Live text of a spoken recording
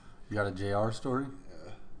You got a JR story?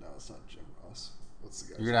 Yeah. No, it's not Jim Ross. What's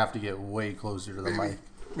the guy? You're going to have to get way closer to the mic.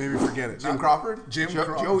 Maybe forget it. Jim Crawford? Joey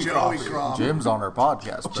Crawford. Crawford. Jim's on our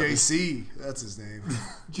podcast. Buddy. JC. That's his name.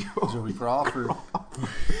 Joey Crawford.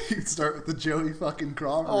 You can start with the Joey fucking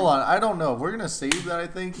Crawford. Hold on. I don't know. We're going to save that, I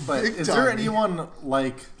think. But Big is there time. anyone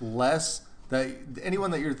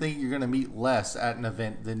anyone that you're thinking you're going to meet less at an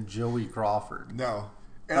event than Joey Crawford? No.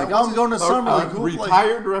 And Like, I I'm going to Summer League. Who,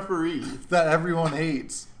 Retired referee. that everyone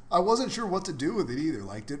hates. I wasn't sure what to do with it either.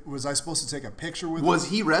 Like, was I supposed to take a picture with him? Was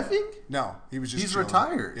he reffing? No, he was just He's chilling.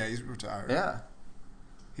 retired. Yeah, he's retired. Yeah.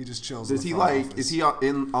 He just chills. Does in he the front like? office. Is he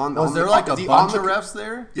on? Was there the, like a is he bunch on of the, refs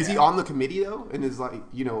there? Is he Yeah. on the committee though? And is like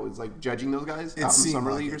is like judging those guys out in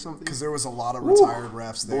Summer League or something? Because there was a lot of retired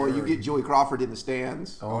refs there. Boy, you get Joey Crawford in the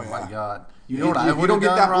stands. Oh, yeah. my God. You You know what I you would don't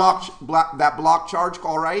have get done, that Rob? that block charge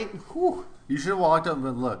call right. Whew. You should have walked up and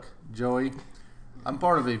been, look, Joey, I'm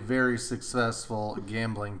part of a very successful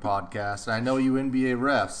gambling podcast. I know you NBA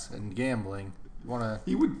refs and gambling. You want to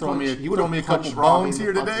He would throw me a punch couple Rob bones in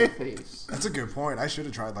here the fucking today? face. That's a good point. I should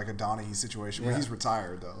have tried like a Donaghy situation, but Yeah. he's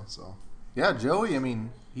retired though. So Yeah, Joey, I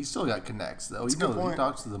mean, he's still got connects, though. That's He a good knows, he point.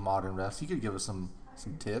 talks to the modern refs. He could give us some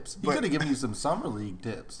tips. He But- could have given you some Summer League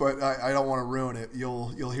tips. but I don't want to ruin it. You'll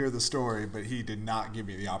hear the story, but he did not give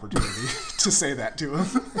me the opportunity to say that to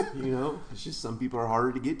him. You know, it's just some people are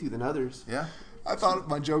harder to get to than others. Yeah. I thought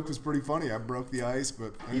my joke was pretty funny. I broke the ice,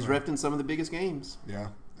 but He's anyway. reffed in some of the biggest games. Yeah,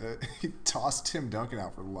 he tossed Tim Duncan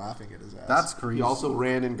out for laughing at his ass. That's crazy. He also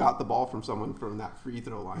ran and got the ball from someone from that free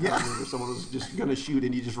throw line. Yeah. I remember someone was just gonna shoot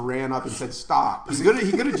and he just ran up and said stop. He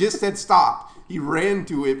could have just said stop. He ran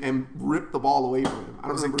to it and ripped the ball away from him. I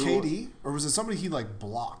don't was it remember who KD or was it somebody he like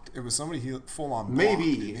blocked? It was somebody he full on blocked,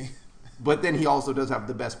 Maybe. didn't he? But then he also does have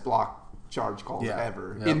the best block charge calls Yeah.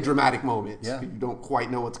 ever Yeah. in dramatic moments. Yeah. You don't quite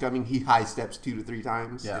know what's coming. He high steps 2 to 3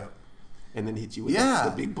 times. Yeah. And then hits you with Yeah.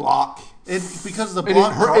 the big block. Because the And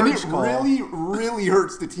block and charge it call. really, really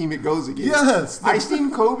hurts the team it goes against. Yes. I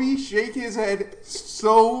seen Kobe shake his head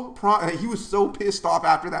he was so pissed off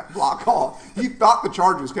after that block call. He thought the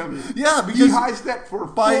charge was coming. Yeah, he because high stepped for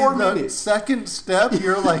by 4 the minutes. second step,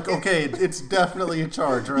 you're like, okay, it's definitely a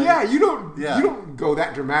charge, right? Yeah, you don't Yeah. go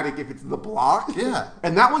that dramatic if it's the block. Yeah.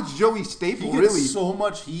 And that was Joey He Staple, gets really. so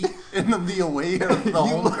much heat in the away of the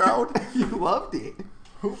home crowd. You loved it.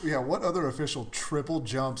 Yeah, what other official triple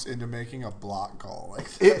jumps into making a block call like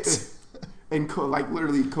It that? and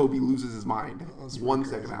literally Kobe loses his mind was 1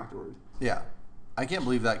 pretty second crazy. afterward. Yeah. I can't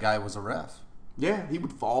believe that guy was a ref. Yeah, he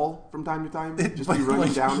would fall from time to time. Just But, be running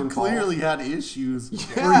like, down he and fall. clearly had issues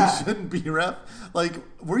where Yeah. he shouldn't be ref. Like,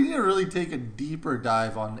 we're going to really take a deeper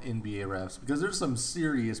dive on NBA refs because there's some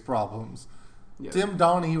serious problems. Yeah. Tim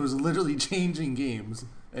Donaghy was literally changing games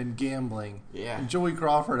and gambling. Yeah. And Joey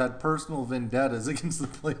Crawford had personal vendettas against the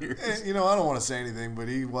players. And, you know, I don't want to say anything, but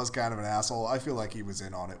he was kind of an asshole. I feel like he was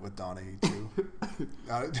in on it with Donaghy too.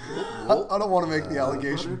 I don't want to make the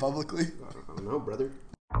allegation publicly. I don't know, brother.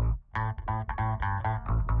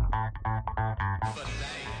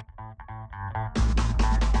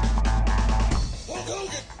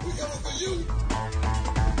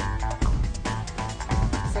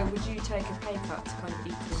 So would you take a pay cut to kind of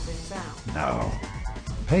equal things out? No.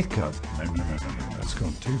 Pay cut? No. That's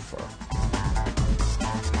gone too far.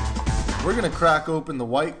 We're going to crack open the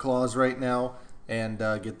White Claws right now and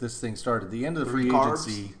get this thing started. The end of the free Carbs?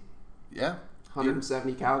 agency. Yeah.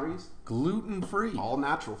 170 calories, Gluten-free. all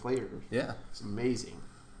natural flavors. Yeah. It's amazing.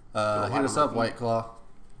 Hit us up, White Claw.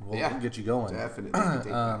 We'll get you going. Definitely. Take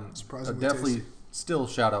that. Surprisingly Definitely tasty. still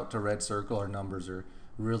shout out to Red Circle. Our numbers are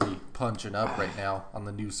really punching up right now on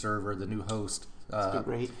the new server, the new host. It's been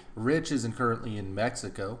great. Rich isn't currently in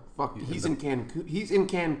Mexico. Fuck, he's in Cancun. He's in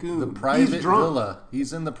Cancun. The private he's drunk. villa.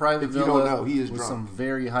 He's in the private If you villa. don't know, he is with drunk. some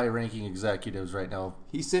very high-ranking executives right now.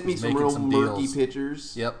 He sent me He's some making real some murky deals.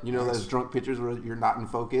 pictures. Yep. You know those drunk pictures where you're not in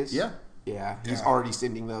focus? Yeah. Yeah. He's Yeah. already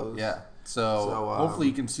sending those. Yeah. So, So, hopefully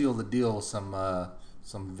you can seal the deal with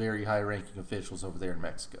some very high-ranking officials over there in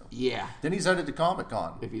Mexico. Yeah. Then he's headed to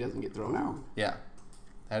Comic-Con. If he doesn't get thrown out. Yeah.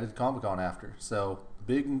 Headed to Comic-Con after. So,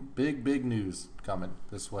 big news coming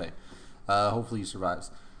this way. Hopefully he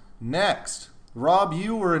survives. Next, Rob,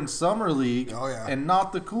 you were in Summer League. Oh, yeah. And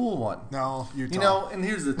not the cool one. No, Utah. You know, and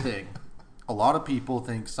here's the thing. A lot of people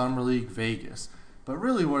think Summer League Vegas. But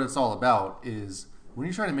really what it's all about is when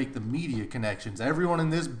you're trying to make the media connections, everyone in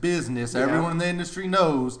this business, everyone in the industry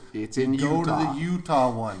knows It's in go Utah. to the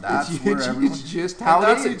Utah one. That's It's- where it's everyone. just how and it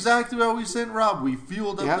that's is. exactly how we sent Rob. We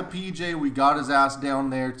fueled up Yep. the PJ. We got his ass down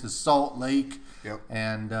there to Salt Lake. Yep.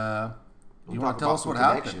 And You Talk want to tell about us some what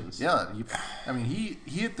happened? connections. Yeah, I mean, he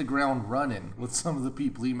hit the ground running with some of the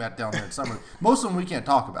people he met down there in summer. Most of them we can't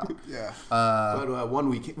talk about. Yeah. But one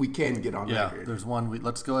we can get on Yeah, record. there's one.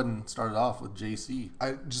 Let's go ahead and start it off with JC.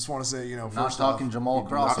 I just want to say, Not first talking off, Jamal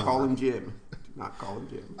Do not call crossover. him Jim. Do not call him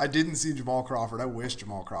Jim. I didn't see Jamal Crawford. I wish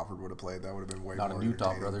Jamal Crawford would have played. That would have been way Not more in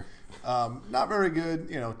Utah, entertaining. brother. Not very good,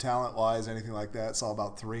 talent-wise, anything like that. Saw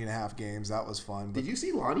about 3.5 games. That was fun. But Did you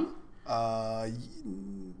see Lonnie?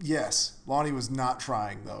 yes, Lonnie was not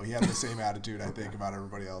trying though. He had the same attitude I think about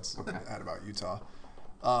everybody else had about Utah.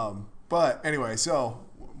 But anyway, so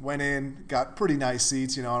went in, got pretty nice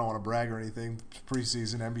seats. I don't want to brag or anything.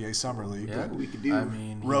 Preseason NBA Summer League. Yeah, we could do. I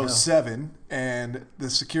mean, Row 7, and the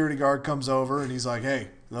security guard comes over and he's like, "Hey,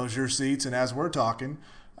 those your seats?" And as we're talking,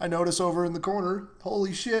 I notice over in the corner,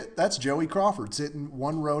 holy shit, that's Joey Crawford sitting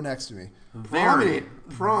one row next to me. very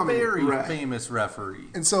prominent ref. famous referee.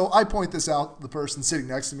 And so I point this out, the person sitting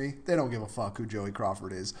next to me, they don't give a fuck who Joey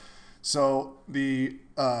Crawford is. So the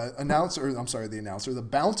the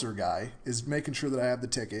bouncer guy is making sure that I have the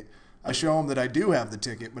ticket. I show him that I do have the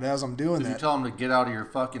ticket, but as I'm doing Did you that, tell him to get out of your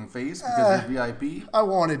fucking face because you're VIP? I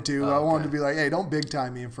wanted to. I wanted okay. to be like, hey, don't big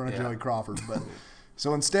time me in front of Yeah. Joey Crawford. But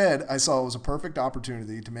so instead, I saw it was a perfect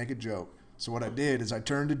opportunity to make a joke. So what I did is I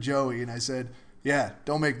turned to Joey and I said, yeah,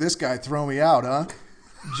 don't make this guy throw me out, huh?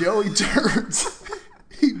 Joey turns.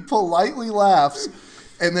 He politely laughs.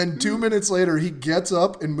 And then 2 minutes later, he gets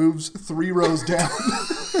up and moves 3 rows down.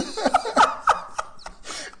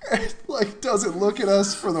 And, doesn't look at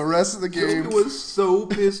us for the rest of the Joey game. was so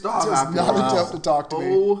pissed off. Does after not that. attempt to talk to me.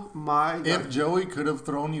 Oh my god! If Joey could have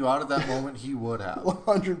thrown you out at that moment, he would have.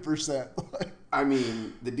 100%. I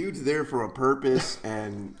mean, the dude's there for a purpose,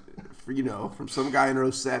 and from some guy in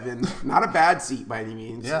row 7, not a bad seat by any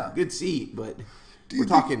means. Yeah. Good seat, but you we're think-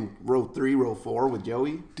 talking row 3, row 4 with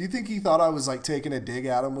Joey. Do you think he thought I was taking a dig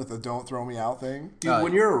at him with a "don't throw me out" thing? Dude,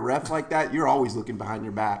 when you're a ref like that, you're always looking behind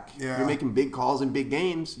your back. Yeah. You're making big calls in big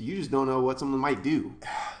games. You just don't know what someone might do.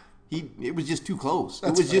 It was just too close.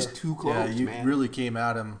 That's it was just fair. too close, Yeah, you man. really came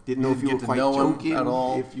at him. Didn't know if you were get to quite know him joking at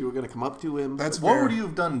all. if you were going to come up to him. That's What fair. would you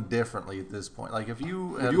have done differently at this point? Like if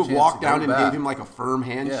you had Would a you have chance walked to go down and back, gave him a firm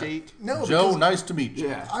handshake? No, Joe, because nice to meet you.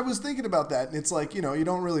 Yeah. I was thinking about that, and it's you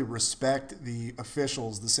don't really respect the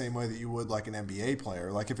officials the same way that you would an NBA player.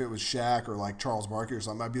 Like if it was Shaq or Charles Barkley or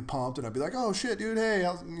something, I'd be pumped and I'd be like, "Oh shit, dude, hey,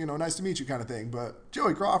 nice to meet you," kind of thing. But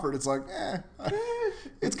Joey Crawford, it's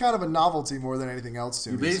it's kind of a novelty more than anything else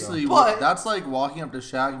to You me. basically, But- that's like walking up to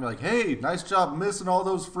Shaq and be like, "Hey, nice job missing all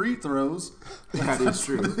those free throws." That is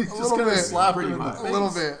true. Just little gonna bit, slap him pretty in the much. so face. a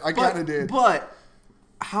little bit. I kind of did. But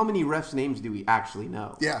how many refs' names do we actually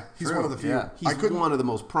know? Yeah, he's True, one of the few. yeah. He's I couldn't. one of the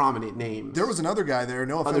most prominent names. There was another guy there.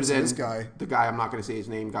 No other offense to than this guy, the guy I'm not going to say his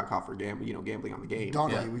name got caught for gambling on the game.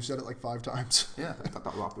 Donnie. Yeah. We've said it 5 times. Yeah, I thought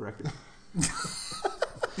that was off the record.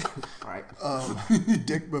 All right.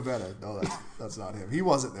 Dick Bavetta. No, that's not him. He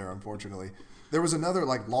wasn't there, unfortunately. There was another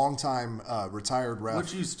longtime retired ref.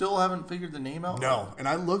 but you still haven't figured the name out. No, and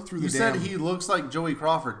I looked through You the said damn. he looks like Joey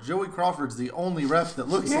Crawford. Joey Crawford's the only ref that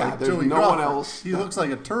looks Yeah, like there's Joey no Crawford. one else. He looks like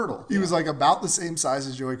a turtle. He was about the same size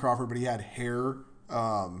as Joey Crawford, but he had hair.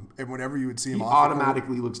 And whenever you would see him He off the court,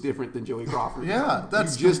 automatically looks different than Joey Crawford. Yeah,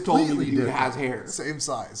 that's you just told me the completely dude different. has hair. same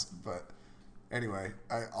size. But anyway,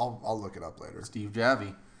 I'll look it up later. Steve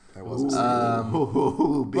Javi. That wasn't.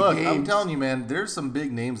 Ooh, big Look, games. I'm telling you, man, there's some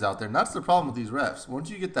big names out there, and that's the problem with these refs. Once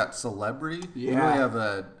you get that celebrity, you Yeah. really have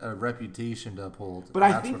a reputation to uphold. But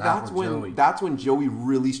And I think what happened that's with when Joey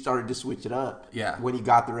really started to switch it up. Yeah. When he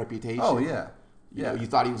got the reputation. Oh yeah, You yeah. know, you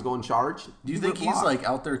thought he was going charge. Do you think he's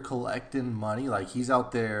out there collecting money? Like he's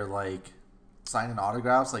out there signing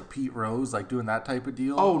autographs, like Pete Rose, doing that type of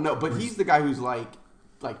deal? Oh no, but he's the guy who's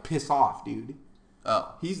piss off, dude.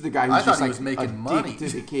 Oh, He's the guy who's I thought just he like was making a dick money. to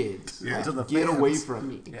the kids. Yeah. To the Get fans. away from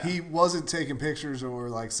me. Yeah. He wasn't taking pictures or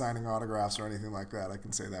signing autographs or anything like that. I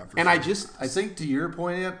can say that. For And sure. I I think to your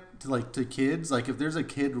point, to kids, if there's a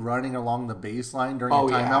kid running along the baseline during Oh,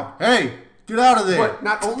 a yeah. timeout, hey, get out of there! But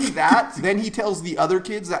not only that, then he tells the other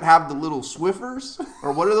kids that have the little Swiffers,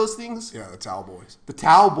 or what are those things? Yeah, the Towel Boys. The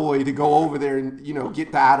towel boy to go over there and,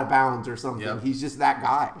 get the out of bounds or something. Yep. He's just that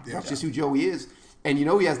guy. Yeah. That's just who Joey is. And he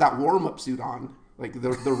has that warm-up suit on.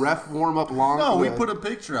 The ref warm-up long. No, we put a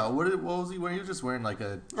picture out. What was he wearing? He was just wearing a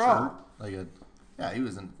shirt. Oh. Yeah, he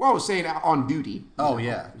was in. Well, I was saying on duty. Oh,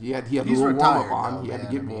 yeah. He had He's the little retired, warm-up on. though, He had to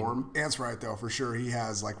man. get I mean- warm. Ant's right though, for sure. He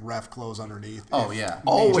has ref clothes underneath. Oh, If- yeah.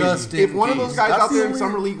 Always. Just If in one of case. those guys That's out the there in only-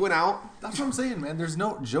 Summer League went out, That's what I'm saying, man. There's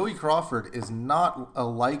Joey Crawford is not a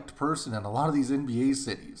liked person in a lot of these NBA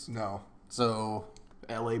cities. No. So,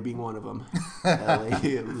 LA being one of them. LA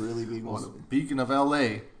really being one of them. speaking of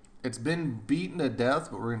LA, it's been beaten to death,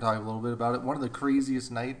 but we're going to talk a little bit about it. One of the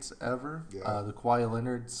craziest nights ever. Yeah. The Kawhi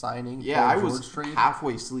Leonard signing. Yeah, Paul I George was trade.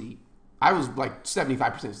 halfway asleep. I was like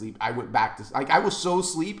 75% asleep. I went back to I was so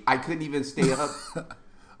asleep I couldn't even stay up.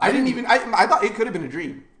 I didn't even. I thought it could have been a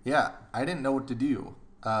dream. Yeah, I didn't know what to do.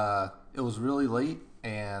 It was really late,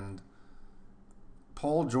 and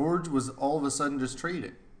Paul George was all of a sudden just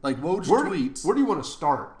traded. Like Woj tweets. Where do you want to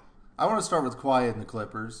start? I want to start with Kawhi and the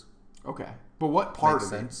Clippers. Okay, but what part Makes of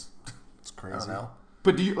sense. It's I crazy. don't know.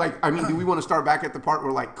 But do you like? I mean, do we want to start back at the part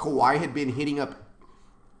where like Kawhi had been hitting up?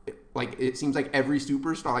 Like it seems like every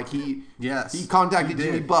superstar. Like he contacted he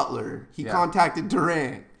did. Jimmy Butler. He Yeah. contacted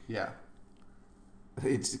Durant. Yeah.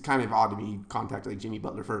 It's kind of odd to me he contacted like Jimmy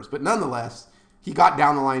Butler first, but nonetheless, he got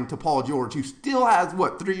down the line to Paul George, who still has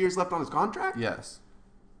 3 years left on his contract. Yes.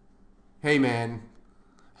 Hey man,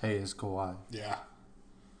 Hey, it's Kawhi. Yeah.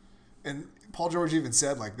 And Paul George even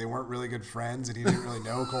said like they weren't really good friends and he didn't really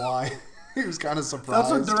know Kawhi. He was kind of surprised.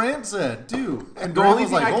 That's what Durant said, too. And the Durant only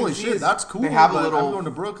was thing like, I can holy see shit, is that's cool. They have a but little I'm going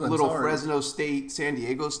to Brooklyn. little sorry. Fresno State, San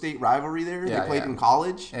Diego State rivalry there. Yeah, they played yeah. in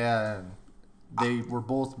college. And they were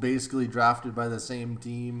both basically drafted by the same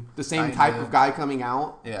team. The same kinda. type of guy coming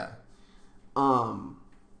out. Yeah.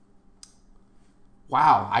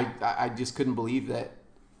 Wow, I just couldn't believe that.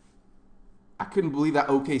 I couldn't believe that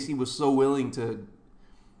OKC was so willing to.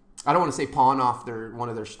 I don't want to say pawn off one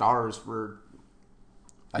of their stars for,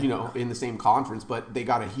 in the same conference, but they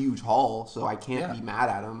got a huge haul, so I can't be mad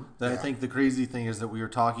at them. I think the crazy thing is that we were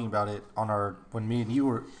talking about it when me and you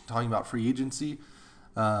were talking about free agency.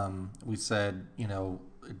 We said,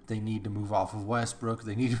 they need to move off of Westbrook.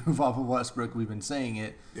 They need to move off of Westbrook. We've been saying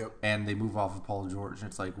it. Yep. And they move off of Paul George. And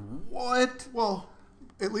it's like, what? Well,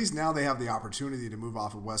 at least now they have the opportunity to move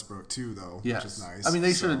off of Westbrook too, though, Yes. which is nice. I mean,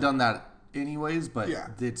 they should have done that anyways, but Yeah.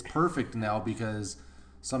 it's perfect now because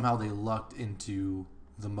somehow they lucked into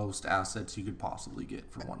the most assets you could possibly get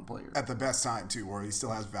for one player. At the best time too, where he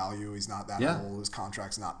still has value. He's not that Yeah. old. His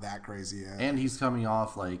contract's not that crazy yet. And he's coming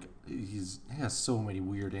off he has so many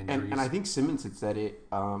weird injuries. And I think Simmons had said it.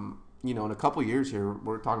 In a couple years here,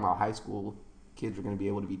 we're talking about high school kids are going to be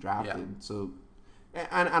able to be drafted. Yeah. So,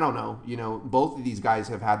 and I don't know. Both of these guys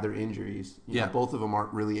have had their injuries. Both of them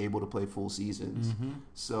aren't really able to play full seasons. Mm-hmm.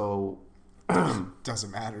 So,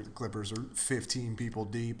 Doesn't matter. The Clippers are 15 people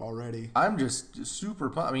deep already. I'm just super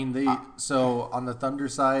pumped. I mean, so on the Thunder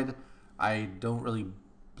side, I don't really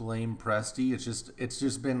blame Presti. It's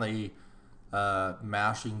just been a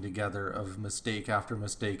mashing together of mistake after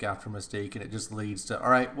mistake after mistake, and it just leads to,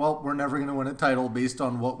 all right, well, we're never going to win a title based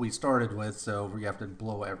on what we started with, so we have to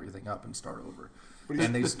blow everything up and start over.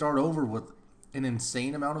 And they start over with an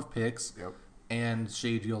insane amount of picks. Yep. And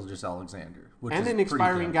Shea Gilgeous-Alexander, which and is an pretty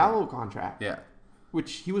expiring damn Gallo contract. good. Yeah.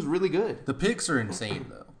 Which he was really good. The picks are insane,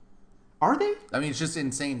 though. Are they? I mean, it's just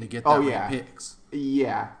insane to get that many picks.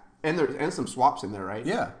 Yeah. And some swaps in there, right?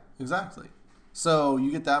 Yeah, exactly. So you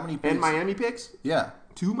get that many picks. And Miami picks? Yeah.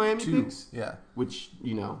 2 Miami picks? Yeah. Which,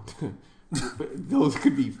 those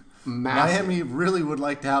could be massive. Miami really would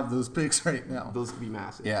like to have those picks right now. Those could be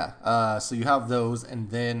massive. Yeah. So you have those, and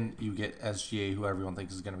then you get SGA, who everyone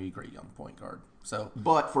thinks is going to be a great young point guard. So,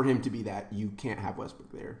 But for him to be that, you can't have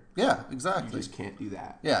Westbrook there. yeah, You exactly. just can't do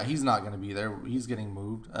that. Yeah, he's not going to be there. He's getting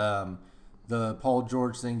moved. The Paul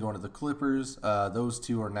George thing going to the Clippers, those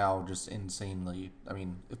two are now just insanely. I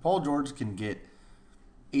mean, if Paul George can get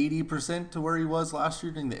 80% to where he was last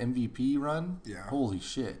year during the MVP run, holy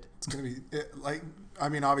shit. It's going to be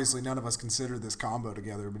obviously none of us consider this combo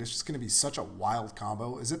together, but it's just going to be such a wild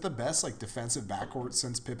combo. Is it the best defensive backcourt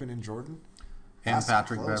since Pippen and Jordan? And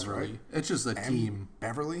Patrick close, Beverly. right? It's just a team.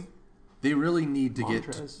 Beverly? They really need to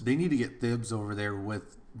Montrez. They need to get Thibs over there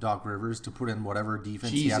with Doc Rivers to put in whatever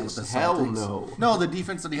defense he had with the Jesus, Celtics. hell no. No, the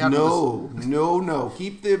defense that he had with No.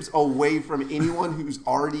 Keep Thibs away from anyone who's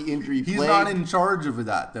already injury He's plagued. not in charge of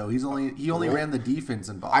that though. He only ran the defense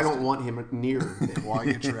in Boston. I don't want him near. Why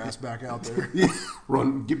get your ass back out there?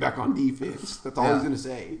 Get back on defense. That's all he's going to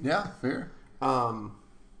say. Yeah, fair.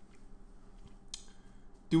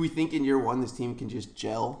 Do we think in year one this team can just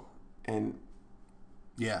gel and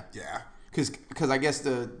Yeah. Yeah. because I guess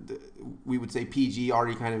we would say PG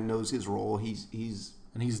already kind of knows his role. He's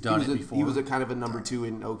done it before. He was a kind of a number 2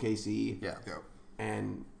 in OKC. Yeah. Yep.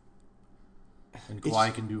 And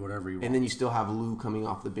Kawhi can do whatever he wants. then you still have Lou coming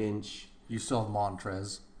off the bench. You still have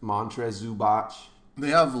Montrez. Montrez, Zubac.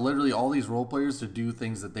 They have literally all these role players to do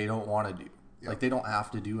things that they don't want to do. Yep. Like, they don't have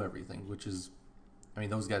to do everything, which is, I mean,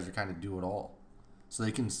 those guys are kind of do it all. So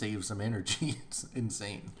they can save some energy. It's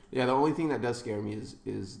insane. Yeah, the only thing that does scare me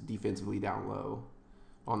is defensively down low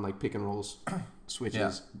on pick and rolls.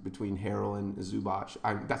 switches between Harrell and Zubac.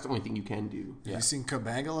 That's the only thing you can do. Have you seen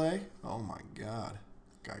Kabangale? Oh my God,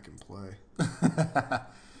 guy can play.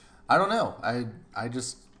 I don't know. I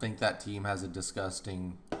just think that team has a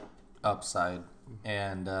disgusting upside,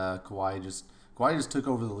 and Kawhi just took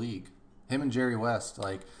over the league. Him and Jerry West,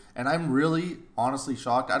 and I'm really honestly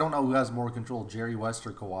shocked. I don't know who has more control, Jerry West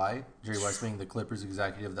or Kawhi. Jerry West being the Clippers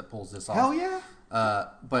executive that pulls this off. Hell yeah.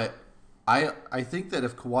 But I think that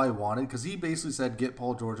if Kawhi wanted, because he basically said, "Get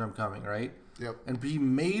Paul George, I'm coming," right? Yep. And he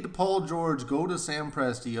made Paul George go to Sam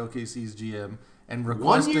Presti, OKC's GM, and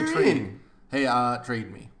request 1 a year trade. in. Hey,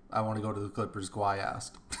 trade me. I want to go to the Clippers. Kawhi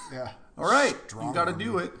asked. Yeah. All right, Strong you got to arm.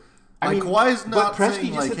 do it. I mean, Kawhi's but not Presti saying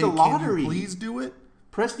just like, hit "Hey, the can lottery." you please do it?"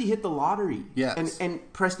 Presti hit the lottery. Yes. And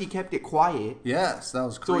Presti kept it quiet. Yes, that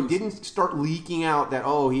was So crazy. it didn't start leaking out that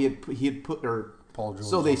he had put or Paul George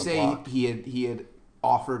So they on the say block. he had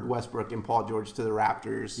offered Westbrook and Paul George to the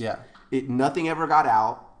Raptors. Yeah. Nothing ever got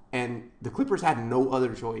out, and the Clippers had no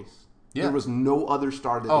other choice. Yeah. There was no other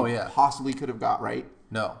star that they possibly could have got right.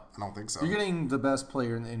 No, I don't think so. you're getting the best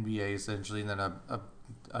player in the NBA essentially, and then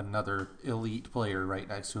another elite player right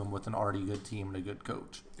next to him with an already good team and a good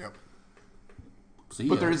coach. Yep. See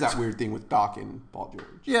But ya. there is that weird thing with Doc and Paul George.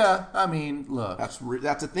 Yeah, I mean, look,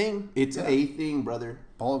 That's a thing. It's a thing, brother.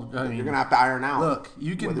 Paul. I mean, You're gonna have to iron out. look,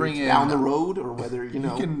 you can whether bring it's in down the road or whether You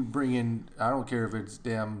can bring in. I don't care if it's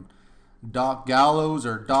damn Doc Gallows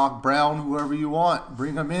or Doc Brown, whoever you want.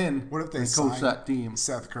 Bring them in. What if they and coach sign that team?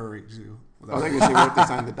 Seth Curry too? I was going to say, what if they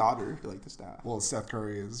signed the daughter to the staff? Well, Seth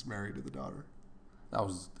Curry is married to the daughter. That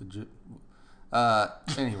was the.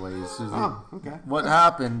 Anyways, Oh, okay. what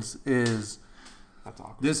happens is That's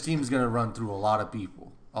awkward. this team's going to run through a lot of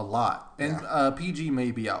people, a lot, and PG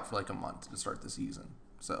may be out for like a month to start the season.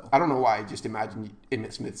 So I don't know why I just imagined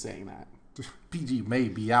Emmett Smith saying that. PG may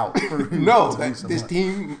be out. For No, to that do some this work.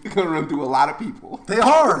 team is going to run through a lot of people. They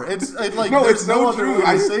are. It's like No, there's it's no so other true. way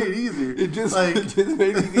I to say it either. It just, like it just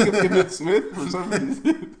made me think of Emmett Smith for some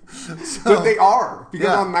reason. But they are. Because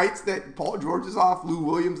Yeah. on nights that Paul George is off, Lou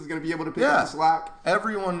Williams is going to be able to pick up the slack.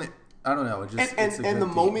 everyone. I don't know. It just it's a And good the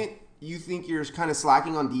team. moment you think you're kind of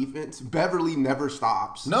slacking on defense, Beverly never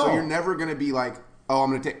stops. No. So you're never going to be like, oh, I'm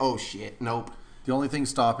going to take, oh, shit. Nope. the only thing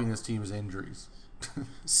stopping this team is injuries.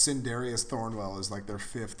 Sindarius Thornwell is like their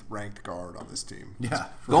 5th ranked guard on this team. Yeah.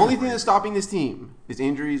 The only thing that's stopping this team is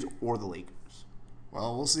injuries or the Lakers.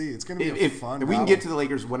 Well, we'll see. It's going to be a If fun we can battle. get to the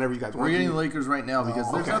Lakers whenever you guys want. We're getting the Lakers right now because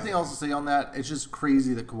there's okay. nothing else to say on that. It's just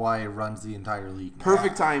crazy that Kawhi runs the entire league.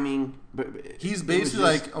 Perfect timing. But He's it was basically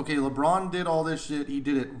just- like, okay, LeBron did all this shit. He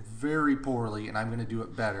did it very poorly, and I'm going to do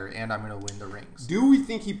it better, and I'm going to win the rings. do we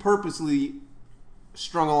think he purposely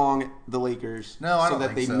strung along the Lakers No, I so don't that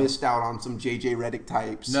think they so. missed out on some JJ Redick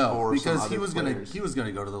types? No, or some because other he was players?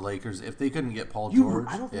 gonna go to the Lakers if they couldn't get Paul You- George.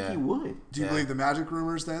 I don't think yeah. he would. Do you Yeah. believe the Magic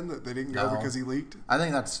rumors then that they didn't go No. because he leaked? I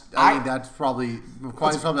think that's probably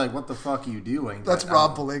Kawhi's probably like, what the fuck are you doing? That's But,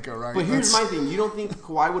 Rob Pelinka, right? But here's That's- my thing: you don't think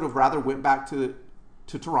Kawhi would have rather went back to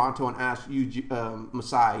Toronto and asked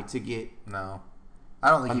Masai to get No, I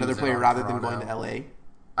don't think he another was in player on rather than Toronto. going to LA?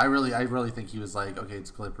 I really think he was like, okay, it's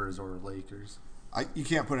Clippers or Lakers. you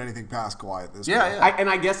can't put anything past Kawhi at this Yeah, point.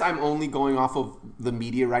 yeah. I guess I'm only going off of the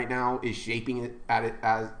media right now is shaping it at it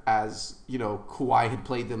as Kawhi had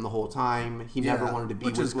played them the whole time. He never Yeah, wanted to be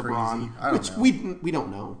which with is LeBron, crazy. I don't which know. we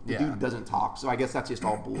don't know. The Yeah. dude doesn't talk, so I guess that's just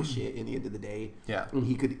all bullshit. In the end of the day, Yeah. and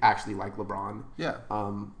he could actually like LeBron. Yeah.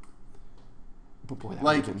 But boy, that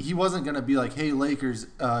Like would've been- he wasn't gonna be like, "Hey Lakers,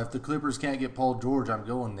 if the Clippers can't get Paul George, I'm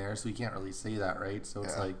going there." So he can't really say that, right? So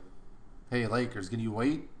it's Yeah. like, "Hey Lakers, can you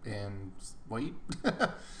wait and wait?"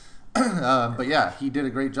 But yeah, he did a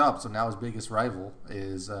great job. So now his biggest rival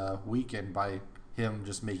is weakened by him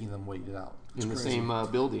just making them wait it out. in the same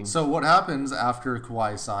building. So what happens after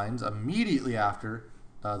Kawhi signs? Immediately after,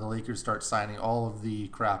 the Lakers start signing all of the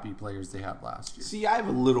crappy players they had last year. See, I have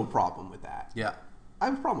a little problem with that. Yeah. I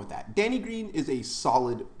have a problem with that. Danny Green is a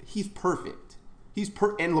solid. He's perfect.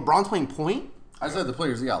 And LeBron's playing point. I said the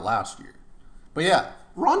players they got last year, but yeah,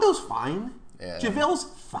 Rondo's fine. Yeah. JaVale's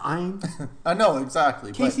fine. I know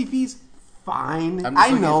exactly. But KCP's fine. I'm just I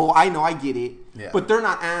looking- know, I get it. Yeah. But they're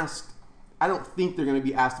not asked. I don't think they're going to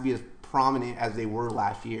be asked to be as prominent as they were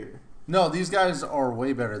last year. no, these guys are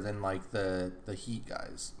way better than like the Heat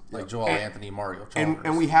guys, like Joel And- Anthony, Mario Chalmers.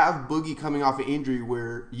 And we have Boogie coming off an injury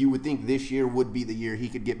where you would think this year would be the year he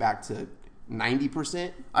could get back to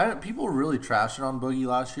 90%. People were really trashing on Boogie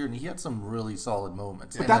last year, and he had some really solid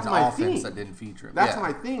moments. But and that's an my offense thing. that didn't feature him. That's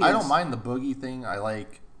my thing I is- don't mind the Boogie thing. I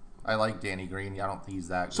like Danny Green. I don't think he's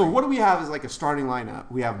that. So great. what do we have as like a starting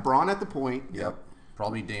lineup? We have Braun at the point. Yep,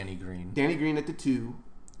 probably Danny Green. Danny Green at the 2.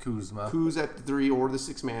 Kuzma. Kuz at the 3 or the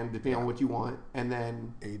 6-man, depending on what you want. And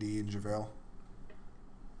then AD and JaVale.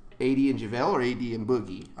 AD and JaVale or AD and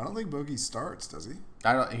Boogie? I don't think Boogie starts, does he?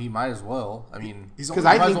 He might as well. I mean, Because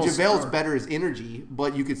I think might as JaVale's well better as energy,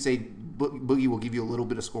 but you could say Boogie will give you a little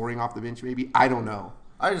bit of scoring off the bench, maybe. I don't know.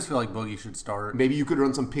 I just feel like Boogie should start. Maybe you could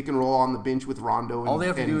run some pick and roll on the bench with Rondo and, All they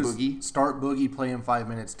have to do Boogie. is start Boogie, play him 5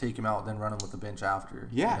 minutes, take him out, then run him with the bench after.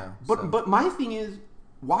 Yeah, you know, but so. my thing is,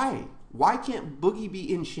 why? Why can't Boogie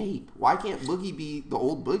be in shape? Why can't Boogie be the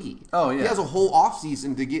old Boogie? Oh, yeah. He has a whole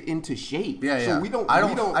offseason to get into shape. Yeah, yeah. So we don't.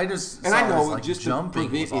 I just and saw I know his, like, just to jumping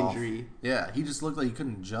prevent was off. injury. Yeah, he just looked like he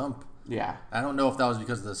couldn't jump. Yeah. I don't know if that was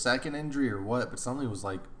because of the second injury or what, but something was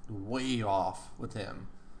like way off with him.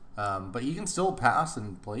 But he can still pass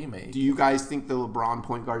and play make. Do you guys think the LeBron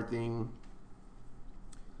point guard thing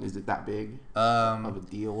is it that big of a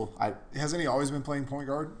deal? Hasn't he always been playing point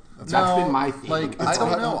guard? That's been my thing. Like, I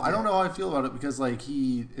don't know. I don't know how I feel about it because like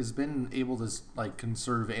he has been able to like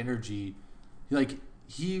conserve energy. Like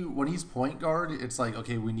when he's point guard, it's like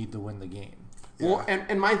okay, we need to win the game. Well,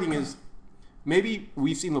 and my thing is, maybe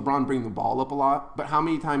we've seen LeBron bring the ball up a lot, but how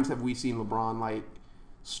many times have we seen LeBron like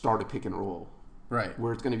start a pick and roll? Right.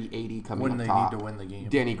 Where it's going to be 80 coming When up they top. need to win the game.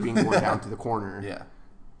 Danny Green going down to the corner. Yeah.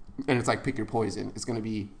 And it's like pick your poison. It's going to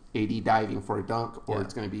be 80 diving for a dunk, or Yeah.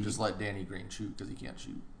 it's going to be just let Danny Green shoot because he can't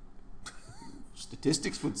shoot.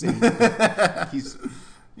 statistics would say he's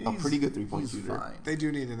a pretty good three-point He's shooter. fine. They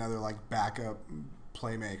do need another like backup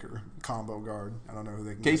playmaker combo guard. I don't know who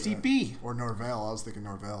they can get KCP. that. Or Norvell. I was thinking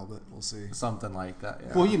Norvell, but we'll see. Something like that.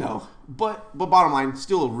 Yeah. Well, you know, but bottom line,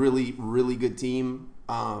 still a really, really good team.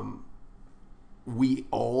 We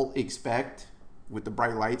all expect with the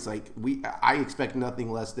bright lights, like I expect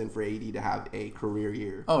nothing less than for AD to have a career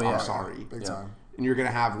year. Oh, yeah. I'm sorry. Big Yeah. time. And you're going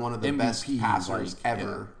to have one of the MVP, best passers like,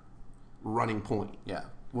 ever running point. Yeah,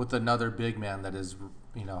 with another big man that has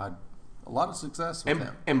had a lot of success with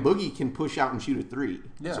him. And Boogie can push out and shoot a 3.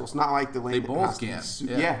 Yeah. So it's not like the lane They that both has to be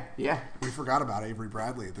can. Yeah. yeah. We forgot about Avery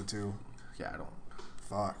Bradley at the 2. Yeah, I don't.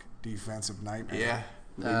 Fuck. Defensive nightmare. Yeah.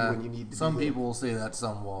 Maybe when you need to Some do that. people will say that,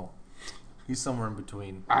 some won't. He's somewhere in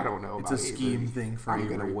between. I don't know. It's about a scheme Avery. thing for I'm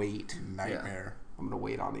Avery. gonna wait. Nightmare. I'm gonna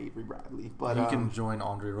wait on Avery Bradley, but He can join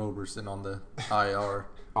Andre Roberson on the IR.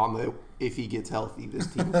 on the if he gets healthy, this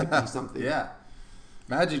team could be something. Yeah.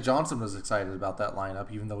 Magic Johnson was excited about that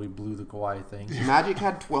lineup, even though he blew the Kawhi thing. Magic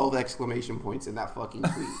had 12 exclamation points in that fucking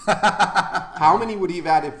tweet. How many would he have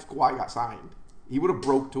had if Kawhi got signed? He would have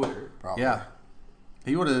broke Twitter. Probably. Yeah.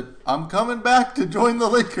 He would have, I'm coming back to join the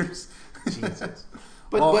Lakers. Jesus.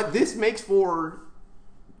 But this makes for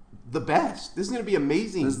the best. This is going to be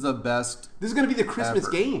amazing. This is the best. This is going to be the Christmas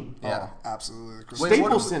Ever. game. Yeah. Oh, absolutely. Wait,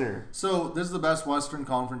 Staples what- Center. So this is the best Western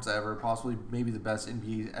Conference ever, possibly maybe the best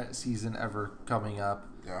NBA season ever coming up.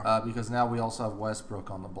 Yeah. Because now we also have Westbrook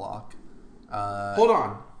on the block. Hold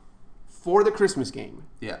on. For the Christmas game,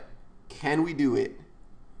 Yeah. can we do it?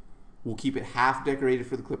 We'll keep it half decorated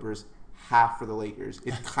for the Clippers, half for the Lakers.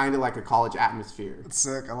 It's kind of like a college atmosphere. It's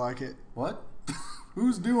sick. I like it. What?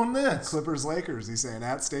 Who's doing this? Clippers Lakers. He's saying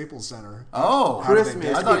at Staples Center. Oh, How did they Christmas.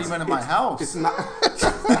 get I thought you It's- meant in my it's- house. It's not.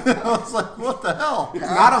 I was like, what the hell? It's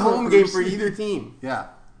not a home game for either team. Yeah.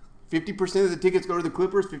 50% of the tickets go to the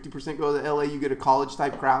Clippers. 50% go to LA. You get a college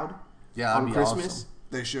type crowd. Yeah, that'd on be Christmas. awesome.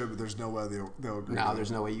 They should, but there's no way they'll agree. No,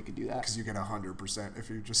 there's no way you could do that. Because you get 100% if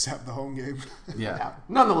you just have the home game. Yeah. Yeah.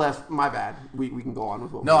 Nonetheless, my bad. We can go on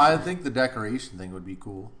with what No, we- I think the decoration thing would be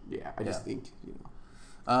cool. Yeah, I just Yeah. think,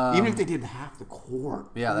 even if they did half the court.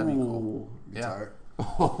 Yeah, that'd be cool. Yeah. Tired.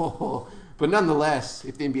 Ooh. But nonetheless,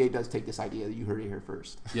 if the NBA does take this idea, you heard it here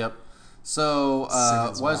first. Yep. So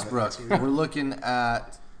Simmons Westbrook, wanted it. we're looking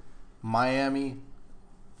at Miami.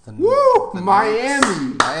 The, Woo! the Miami!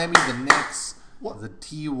 Knicks, Miami, the Knicks, What? the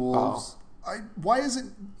T-Wolves. Why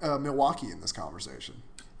isn't Milwaukee in this conversation?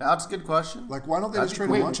 That's a good question. Like, why don't they That'd just be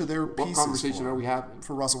trade cool. a bunch of their What pieces conversation for, are we having?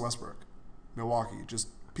 for Russell Westbrook? Milwaukee, just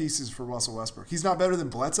pieces for Russell Westbrook. He's not better than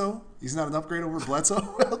Bledsoe? He's not an upgrade over Bledsoe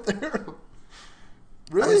out there?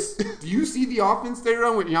 Really? Do you see the offense they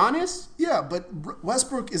run with Giannis? Yeah, but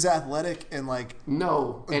Westbrook is athletic and, like,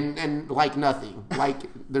 No, and like nothing. Like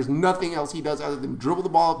there's nothing else he does other than dribble the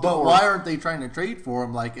ball up the But court. why aren't they trying to trade for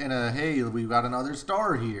him? Like in a hey, we've got another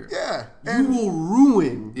star here. yeah. You And will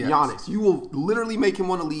ruin Yes. Giannis. You will literally make him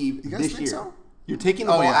want to leave guys this think year. so? You're taking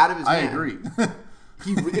the Oh ball yeah, out of his I hand. agree.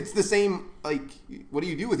 It's the same. Like, what do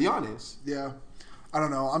you do with Giannis? yeah. I don't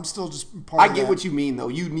know. I'm still just I get what you mean, though.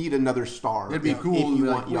 You need another star. It'd be cool if to you be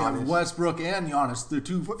want like, we have Giannis. Westbrook and Giannis, the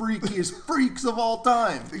two freakiest freaks of all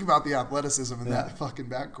time. Think about the athleticism in Yeah. that fucking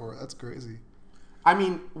backcourt. That's crazy. I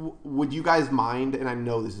mean, would you guys mind? And I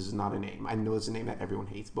know this is not a name. I know it's a name that everyone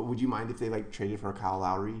hates. But would you mind if they like traded for Kyle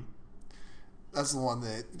Lowry? That's the one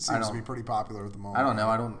that seems to be pretty popular at the moment. I don't know.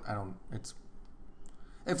 I don't. It's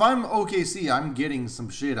if I'm OKC, I'm getting some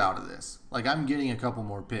shit out of this. Like I'm getting a couple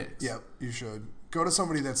more picks. Yep, you should go to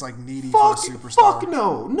somebody that's like needy Fuck, for a superstar. fuck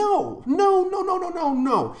no.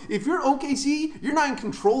 If you're OKC, you're not in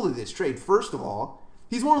control of this trade. First of all,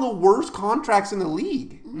 he's one of the worst contracts in the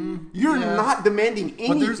league. You're not demanding anything.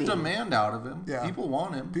 But there's demand out of him. Yeah. People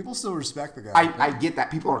want him. People still respect the guy. I get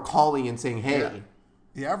that. People are calling and saying, hey. Yeah.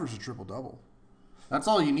 He averaged a triple-double. That's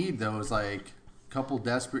all you need, though, is like a couple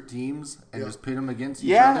desperate teams and just pit them against each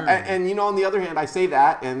Yeah, other. and you know, on the other hand, I say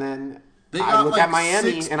that, and then they I got look like at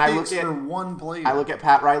Miami, 6 and I look picks at for one player. I look at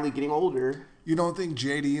Pat Riley getting older. You don't think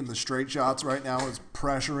JD in the straight shots right now is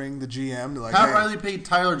pressuring the GM to like, Pat hey, Riley paid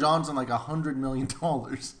Tyler Johnson like $100 million.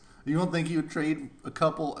 You don't think he would trade a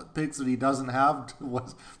couple picks that he doesn't have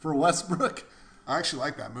for Westbrook? I actually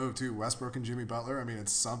like that move too. Westbrook and Jimmy Butler. I mean,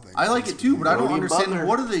 it's something. I like it too, but I don't Brody understand Butler.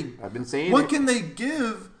 what are they? I've been saying What it. can they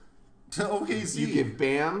give to OKC? You give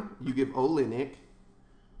Bam, you give Olynyk.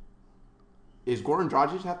 Is Goran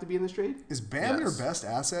Dragic have to be in this trade? Is Bam your Yes. best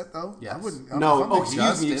asset though? Yes. I wouldn't. No. if I'm Oh,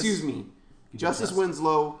 the- excuse me. Justice Justice.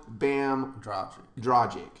 Winslow, Bam, Drop it.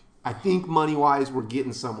 Dragic. I think money wise, we're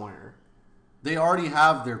getting somewhere. They already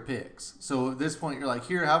have their picks, so at this point, you're like,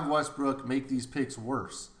 here, have Westbrook make these picks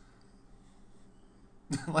worse.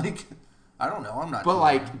 Like, I don't know. I'm not. But doing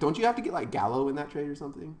like, that. don't you have to get like Gallo in that trade or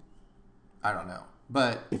something? I don't know.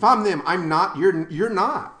 But If I'm them, I'm not. You're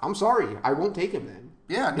not. I'm sorry. I won't take him then.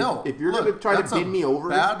 yeah, no. If you're gonna try to that's bid a me over,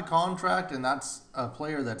 bad contract, and that's a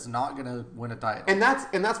player that's not gonna win a title. and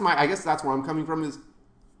that's my. I guess that's where I'm coming from. Is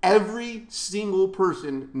every single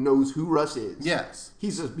person knows who Russ is. Yes.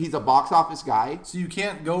 He's a box office guy. So you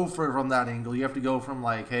can't go from that angle. You have to go from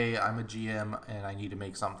like, hey, I'm a GM and I need to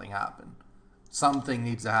make something happen. Something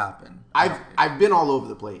needs to happen. I've been all over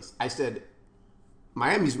the place. I said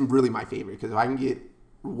Miami's really my favorite because if I can get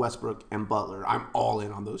Westbrook and Butler, I'm all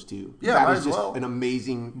in on those two. Yeah, that might is as just well. an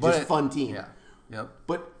amazing, But- just fun team. Yeah. Yep.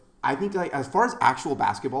 But I think like as far as actual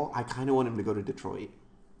basketball, I kind of want him to go to Detroit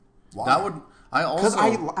Why? That would. I because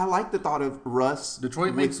also. I like the thought of Russ.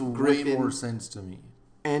 Detroit with makes way Griffin more sense to me.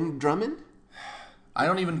 and Drummond. I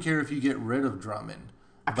don't even care if you get rid of Drummond.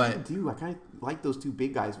 I kind But of do. I kind of like those two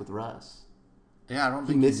big guys with Russ. yeah, I don't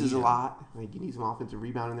He think you misses need a him. lot. Like you need some offensive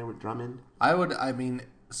rebound in there with Drummond, I would. I mean,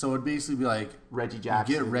 so it'd basically be like Reggie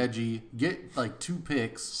Jackson, get Reggie, get like 2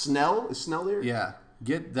 picks. Snell. Is Snell there? Yeah,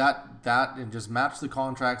 get that, and just match the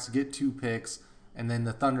contracts. Get 2 picks, and then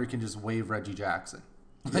the Thunder can just waive Reggie Jackson.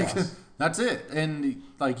 Like Yes. that's it. And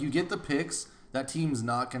like you get the picks, that team's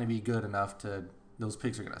not going to be good enough to. Those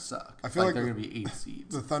picks are going to suck. I feel like they're the- going to be 8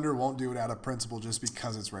 seeds. The Thunder won't do it out of principle just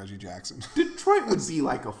because it's Reggie Jackson. Detroit would be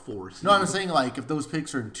like a 4 seed. No, I'm saying like if those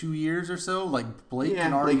picks are in 2 years or so, like Blake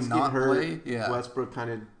can already Blake's getting not hurt. play. Yeah, Westbrook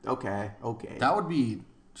kind of okay. that would be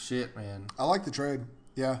shit, man. I like the trade.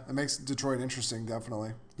 Yeah, it makes Detroit interesting,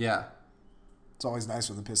 definitely. Yeah. It's always nice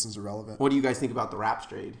when the Pistons are relevant. What do you guys think about the Raps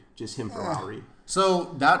trade? Just him for Lowry.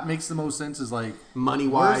 So that makes the most sense. Is like Money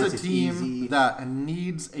wise, where's a it's team easy. that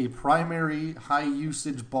needs a primary high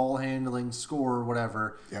usage ball handling scorer or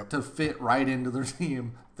whatever Yep. to fit right into their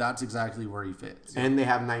team? That's exactly where he fits. And they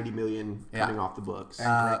have 90 million Yeah. coming off the books.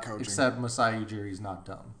 And great coaching. Except Masai Ujiri's not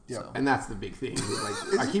dumb. Yep. So. And that's the big thing.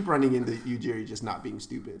 Like, I keep running into you, Jerry, just not being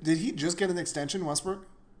stupid. Did he just get an extension, Westbrook?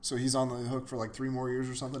 So he's on the hook for like 3 more years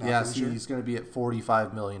or something? Yeah, after this year? he's going to be at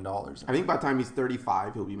 $45 million. I think by the time he's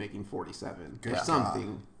 35, he'll be making 47 or Yeah.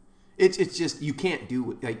 something. It's just you can't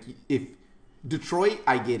do it. Like if Detroit,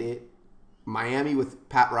 I get it. Miami with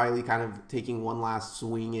Pat Riley kind of taking one last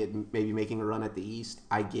swing at maybe making a run at the East,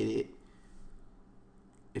 I get it.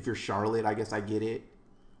 If you're Charlotte, I guess I get it.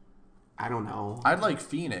 I don't know. I'd like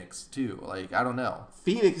Phoenix too. Like I don't know.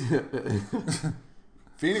 Phoenix.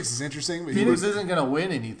 Phoenix is interesting. But Phoenix isn't going to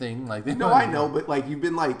win anything. Like they No, don't- I know, but like you've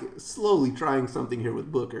been like slowly trying something here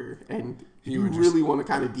with Booker, and you would just- really want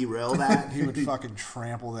to kind of derail that. he would fucking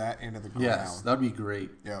trample that into the ground. Yes, that'd be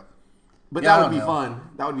great. Yep. But Yeah, I that would don't be know. fun.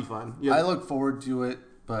 That would be fun. Yeah. I look forward to it,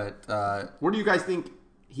 but Where do you guys think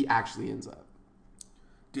he actually ends up?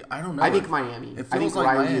 dude, I don't know. I think Miami. It I think feels like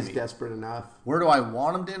Riley is Miami. desperate enough, Where do I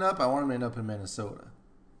want him to end up? I want him to end up in Minnesota.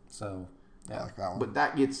 So, I yeah. like that one. but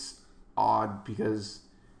that gets odd because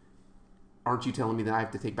aren't you telling me that I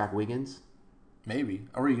have to take back Wiggins? Maybe.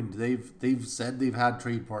 Or you can, they've said they've had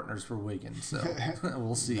trade partners for Wiggins, so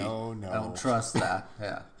we'll see. No. I don't trust that.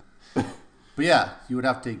 Yeah. But yeah, you would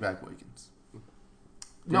have to take back Wiggins.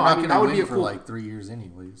 No, You're not I mean gonna that would win be a for cool. like 3 years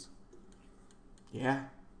anyways. Yeah.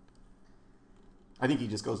 I think he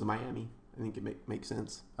just goes to Miami. I think it makes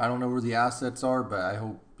sense. I don't know where the assets are, but I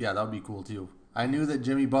hope, yeah, that would be cool too. I knew that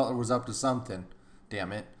Jimmy Butler was up to something.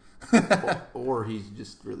 Damn it. Or he's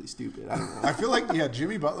just really stupid. I don't know. I feel like, yeah,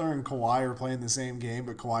 Jimmy Butler and Kawhi are playing the same game,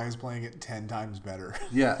 but Kawhi is playing it 10 times better.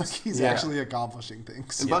 Yes. He's Yeah. actually accomplishing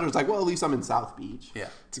things. And Butler's like, well, at least I'm in South Beach. Yeah.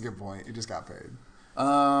 It's a good point. He just got paid.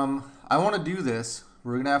 I want to do this.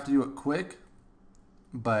 We're going to have to do it quick,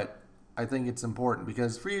 but I think it's important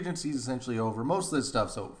because free agency is essentially over. Most of this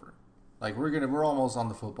stuff's over. Like we're almost on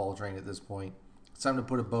the football train at this point. It's time to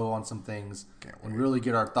put a bow on some things and really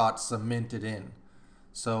get our thoughts cemented in.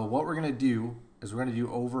 So what we're going to do is we're going to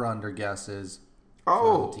do over-under guesses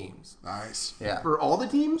for the teams. Nice. Yeah. For all the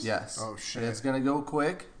teams? Yes. Oh, shit. And it's going to go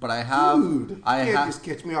quick, but I have... Dude, I you can't have... just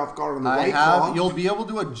catch me off guard on the I White have... Claw. You'll be able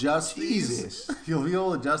to adjust Jesus. these. You'll be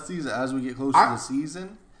able to adjust these as we get closer to the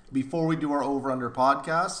season. Before we do our over-under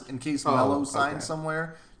podcast, in case Melo signs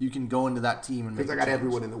somewhere, you can go into that team and make Because I got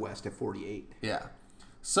everyone in the West at 48. Yeah.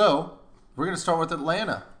 So, we're going to start with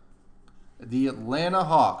Atlanta. The Atlanta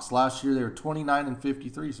Hawks. Last year, they were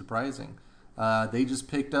 29-53, surprising. They just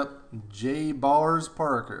picked up Jay Bars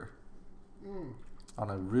Parker on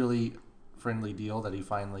a really friendly deal that he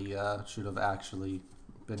finally should have actually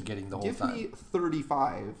been getting the whole Give time. me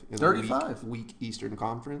 35 in 35? the weak Eastern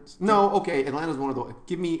Conference. No, okay. Atlanta's one of the...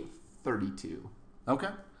 Give me 32. Okay.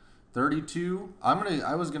 32.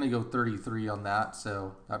 I was gonna go 33 on that,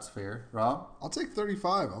 so that's fair. Rob? I'll take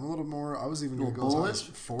 35. I'm a little more. I was even going to go Little as high as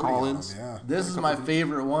bullish? 40 Collins. on him, yeah. This is my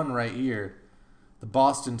favorite one right here. The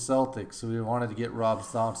Boston Celtics. So we wanted to get Rob's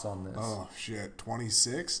thoughts on this. Oh, shit.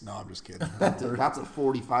 26? No, I'm just kidding. That's a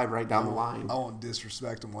 45 right down the line. I won't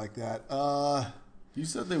disrespect him like that. You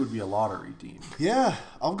said they would be a lottery team. Yeah,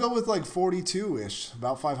 I'll go with like 42-ish.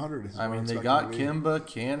 About 500. is I what mean, I'm they expecting got to be. Kimba,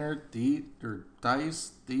 Canner,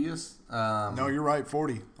 Theus. No, you're right.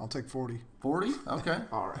 40. I'll take 40. 40? Okay.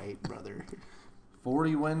 All right, brother.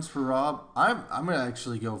 40 wins for Rob. I'm going to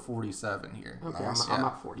actually go 47 here. Okay, Nice. I'm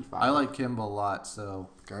at 45. I like Kimba a lot, so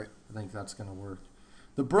Okay. I think that's going to work.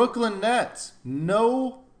 The Brooklyn Nets.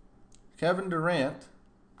 No Kevin Durant.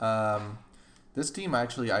 This team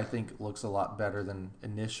actually, I think, looks a lot better than I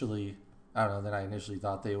initially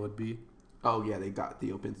thought they would be. Oh, yeah, they got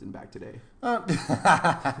Theo Pinson back today.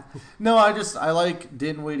 No, I like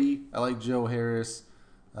Dinwiddie. I like Joe Harris.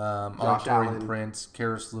 I like Josh Taurean Allen. Prince,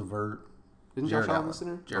 Karis LeVert. Isn't Jared Josh Allen Allen. the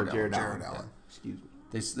center? Jared Jared Allen. Allen. Allen. Excuse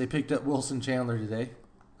me. They picked up Wilson Chandler today.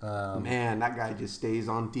 Man, that guy just stays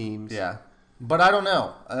on teams. Yeah, but I don't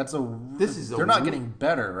know. They're not getting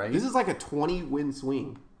better, right? This is like a 20-win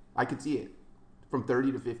swing. I could see it. From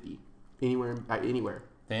 30 to 50. Anywhere.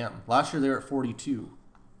 Damn. Last year they were at 42.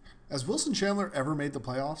 Has Wilson Chandler ever made the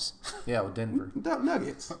playoffs? Yeah, with Denver.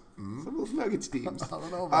 Nuggets. Some of those Nuggets teams. I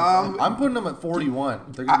don't know about I'm putting them at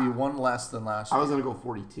 41. They're going to be one less than last I year. was going to go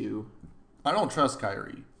 42. I don't trust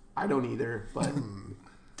Kyrie. I don't either, but that.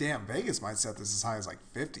 Damn, Vegas might set this as high as like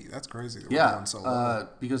 50. That's crazy. That we're Yeah, down so low.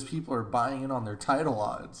 because people are buying in on their title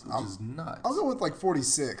odds, which is nuts. I'll go with like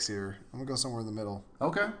 46 here. I'm going to go somewhere in the middle.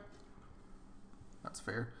 Okay. That's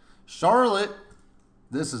fair. Charlotte.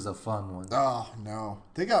 This is a fun one. Oh, no.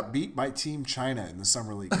 They got beat by Team China in the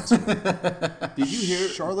Summer League yesterday. did you hear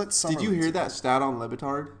Charlotte Summer Did you League. hear that stat on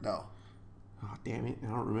Levitard? No. Oh, damn it. I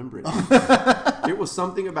don't remember it. It was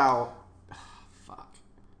something about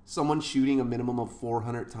someone shooting a minimum of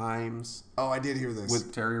 400 times. Oh, I did hear this.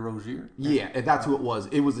 With Terry Rozier. Yeah, and that's who it was.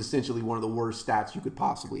 It was essentially one of the worst stats you could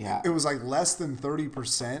possibly have. It was like less than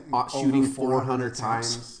 30%. Shooting over 400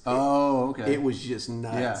 times. Oh, okay. It was just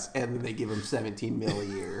nuts. Yeah. And then they give him $17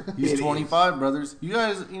 million a year. He's It is. 25, brothers. You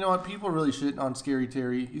guys, you know what? People are really shitting on Scary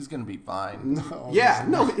Terry. He's going to be fine. Yeah,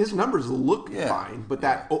 no, his numbers look Yeah. fine, but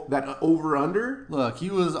that over under, Look, he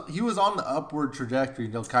was on the upward trajectory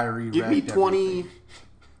until Kyrie give me wrecked 20, everything.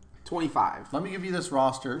 25. Let me give you this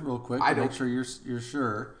roster real quick I to make don't- sure you're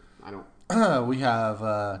sure. I don't. We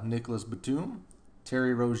have Nicholas Batum,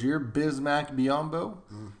 Terry Rozier, Bismack Biyombo,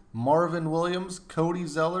 Marvin Williams, Cody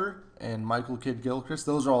Zeller, and Michael Kidd-Gilchrist.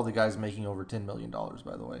 Those are all the guys making over $10 million,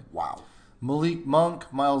 by the way. Wow. Malik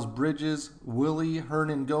Monk, Miles Bridges, Willie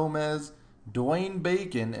Hernan Gomez, Dwayne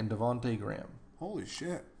Bacon, and Devontae Graham. Holy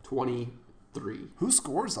shit. 23. Who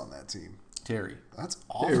scores on that team? Terry. That's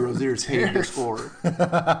awful. Terry Rozier's paid to score.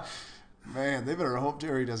 Man, they better hope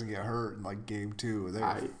Terry doesn't get hurt in like game 2. They're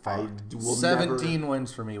I fucked. will 17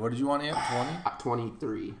 wins for me. What did you want, Ant? 20?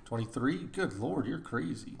 23. 23? Good Lord, you're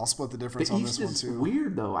crazy. I'll split the The difference on East this one is too.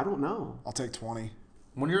 weird, though. I don't know. I'll take 20.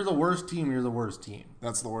 When you're the worst team, you're the worst team.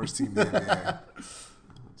 That's the worst team in the NBA.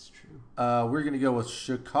 That's true. We're going to go with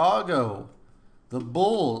Chicago. The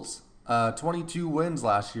Bulls. 22 wins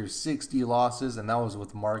last year, 60 losses, and that was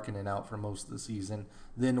with Markkanen out for most of the season.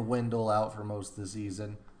 Then Wendell out for most of the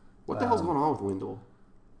season. What the hell's going on with Wendell?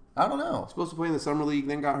 I don't know. Supposed to play in the summer league,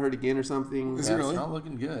 then got hurt again or something. Is Yeah, he it's really? not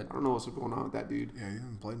looking good. I don't know what's going on with that dude. Yeah, he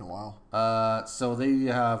hasn't played in a while. So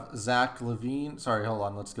they have Zach Levine. Sorry, hold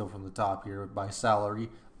on. Let's go from the top here by salary.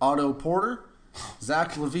 Otto Porter,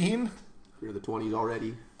 Zach Levine. You're the 20s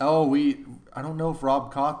already. Oh, I don't know if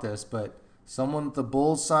Rob caught this, but someone with the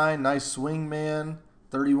Bulls sign, nice swing man,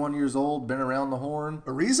 31 years old, been around the horn.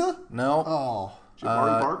 Ariza? No. Oh,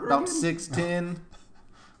 Jabari Parker About again? 6'10".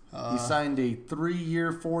 He signed a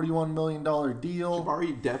 3-year, $41 million deal.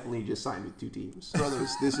 Jabari definitely just signed with 2 teams.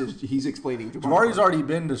 Brothers, he's explaining Jabari. Jabari's already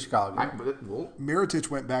been to Chicago. Mirotic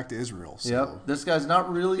went back to Israel. So. Yep. This guy's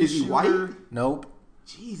not really Is a he shooter. white? Nope.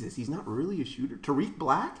 Jesus, he's not really a shooter. Tariq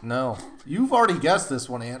Black? No. You've already guessed this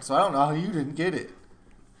one, Ant, so I don't know how you didn't get it.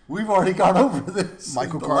 We've already gone over this.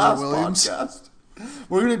 Michael in the Carter last Williams. podcast.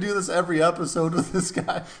 We're going to do this every episode with this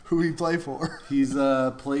guy. Who he play for? He's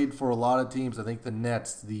played for a lot of teams. I think the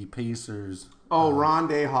Nets, the Pacers. Oh,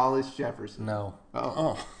 Rondé Hollis Jefferson. No.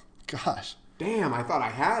 Oh, gosh. Damn, I thought I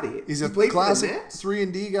had it. He's He a played for the classic Nets?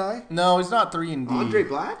 3-and-D guy? No, he's not 3 and D. Andre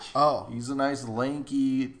Blatch? Oh. He's a nice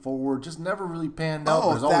lanky forward. Just never really panned out. Oh,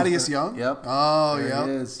 There's always Thaddeus been- Young? Yep. Oh, There yep.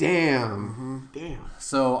 he is. Damn. Damn.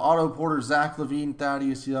 So Otto Porter, Zach Levine,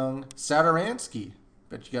 Thaddeus Young, Saturansky.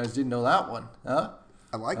 Bet you guys didn't know that one, huh?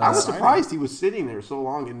 I like I that was signing. surprised he was sitting there so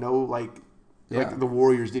long and Yeah. like the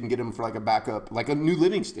Warriors didn't get him for like a backup, like a new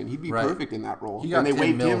Livingston. He'd be Right. perfect in that role. He got and they 10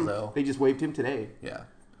 waived mil, him. though. They just waived him today. Yeah.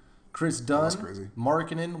 Chris Dunn, that's crazy.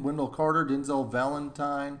 Markkanen, Wendell Carter, Denzel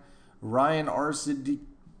Valentine, Ryan Hey,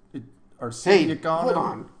 Arcidiacono, hold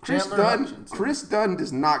on. Chandler Hutchinson. Chris Dunn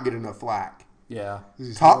does not get enough flack. Yeah.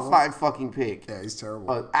 He's Top terrible. 5 fucking pick. Yeah, he's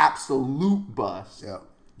terrible. An absolute bust. Yeah.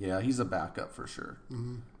 Yeah, he's a backup for sure.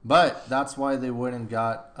 Mm-hmm. But that's why they went and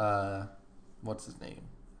got, what's his name?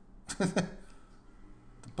 the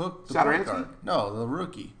point Saturansky? guard. No, the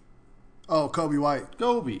rookie. Oh, Kobe White.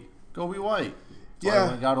 Kobe White. That's why Yeah. they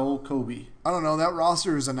went and got old Kobe. I don't know. That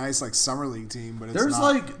roster is a nice like summer league team, but it's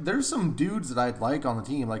not. There's some dudes that I'd like on the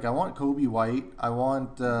team. Like I want Kobe White. I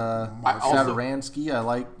want Saturansky. I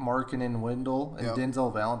like Markin and Wendell, and Yep.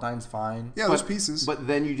 Denzel Valentine's fine. Yeah, there's pieces. But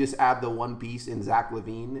then you just add the one piece in Zach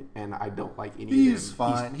Levine, and I don't like any of He's them.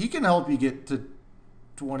 fine. He can help you get to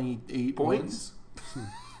 28 Points? wins.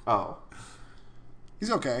 Oh. He's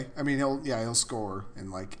okay. I mean, he'll score in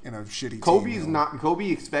a shitty Kobe's team. not. Kobe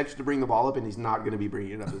expects to bring the ball up, and he's not going to be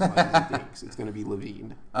bringing it up as much as he thinks. It's going to be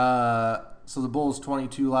Levine. So the Bulls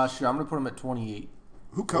 22 last year. I'm gonna put him at 28.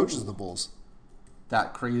 Who coaches the Bulls?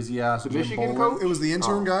 That crazy ass Jim Michigan Boland. coach? It was the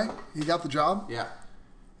intern Oh. guy. He got the job. Yeah.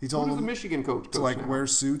 He Who told does the him Michigan coach to now? wear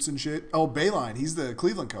suits and shit. Oh, Bayline. He's the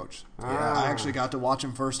Cleveland coach. Ah. I actually got to watch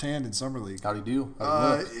him firsthand in summer league. How'd he do?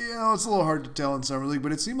 How'd he look? It's a little hard to tell in summer league,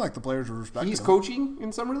 but it seemed like the players were respecting He's him. coaching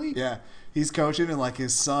in summer league. Yeah, he's coaching, and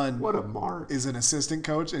his son What a mark! is an assistant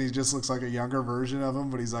coach, and he just looks like a younger version of him,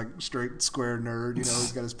 but he's like straight square nerd. You know,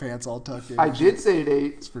 he's got his pants all tucked in. I did say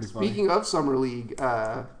today. pretty funny. Speaking of summer league,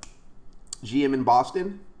 GM in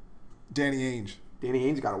Boston, Danny Ainge.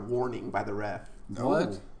 Danny Ainge got a warning by the ref, No.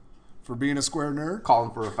 What? For being a square nerd? calling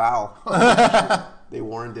for a foul. They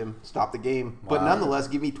warned him, stop the game. But Wow. nonetheless,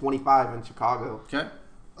 give me 25 in Chicago. Okay.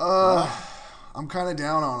 I'm kind of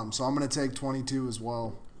down on him, so I'm going to take 22 as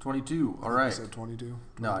well. 22. All I right. said 22.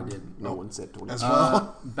 No, I didn't. No one said 25. As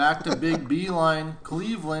well. Back to Big B line,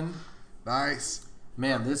 Cleveland. Nice.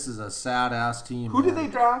 Man, this is a sad ass team. Who did man. they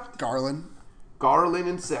draft? Garland. Garland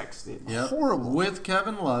and Sexton. Yep. Horrible. With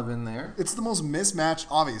Kevin Love in there. It's the most mismatched,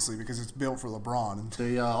 obviously, because it's built for LeBron. And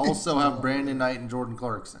They also have Brandon Knight and Jordan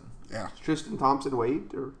Clarkson. yeah. Tristan Thompson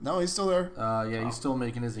Wade? Or No, he's still there. Yeah, he's still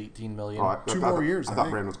making his $18 million. oh, I Two thought- more years, I I thought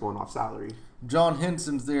think. Brandon was going off salary. John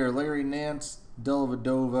Henson's there. Larry Nance,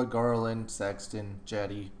 Dellavedova, Garland, Sexton,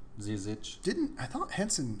 Jetty, Zizic.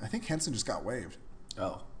 I think Henson just got waived.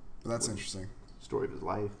 Oh. But that's interesting. Story of his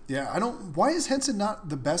life. Yeah, why is Henson not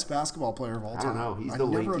the best basketball player of all I time? don't know. He's I the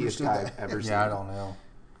never lankiest understood guy that. I've ever seen. Yeah, I don't know.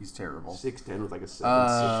 He's terrible. 6'10" with like a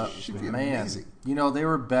 7'6". Should be Man, amazing. you know, they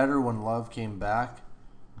were better when Love came back,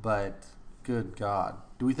 but good God.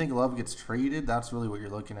 Do we think Love gets traded? That's really what you're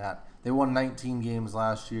looking at. They won 19 games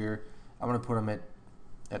last year. I'm going to put them at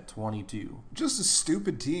at 22. Just a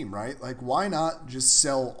stupid team, right? Like, why not just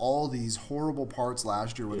sell all these horrible parts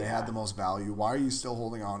last year where they had the most value? Why are you still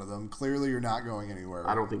holding on to them? Clearly, you're not going anywhere.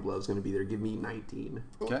 I don't think Love's going to be there. Give me 19.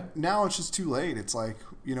 Okay. Now it's just too late. It's like,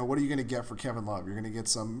 what are you going to get for Kevin Love? You're going to get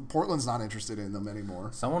some. Portland's not interested in them anymore.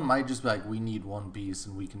 Someone might just be like, we need one piece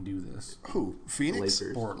and we can do this. Who? Phoenix?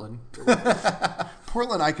 Lakers. Portland.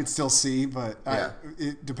 Portland I could still see, but Yeah.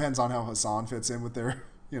 it depends on how Hassan fits in with their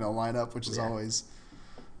lineup, which is always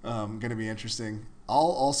going to be interesting. I'll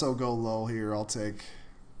also go low here. I'll take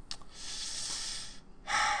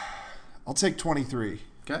 23.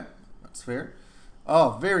 Okay, that's fair.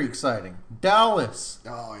 Oh, very exciting. Dallas.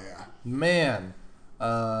 Oh yeah. Man,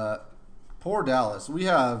 poor Dallas. We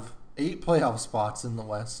have 8 playoff spots in the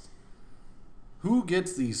West. Who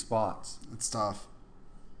gets these spots? It's tough.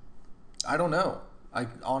 I don't know. I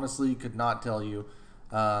honestly could not tell you.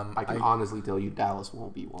 I can honestly tell you Dallas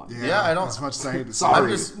won't be one. Yeah, I don't- As much as I hate to say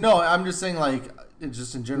Sorry. it. I'm just saying, like,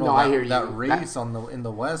 just in general, No, I hear that you. race in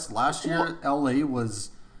the West last year, LA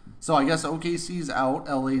was. So I guess OKC's out,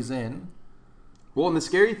 LA's in. Well, and the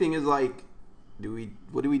scary thing is, like,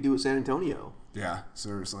 what do we do with San Antonio? Yeah,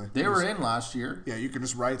 seriously. They were in last year. Yeah, you can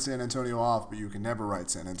just write San Antonio off, but you can never write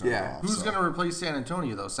San Antonio Yeah. off. Who's so. going to replace San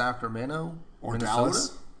Antonio though? Sacramento Or Minnesota?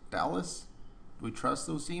 Dallas? Dallas? Do we trust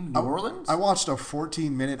those teams? New Orleans? I watched a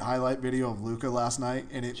 14-minute highlight video of Luka last night,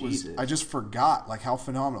 and Jesus. I just forgot like how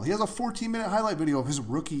phenomenal. He has a 14-minute highlight video of his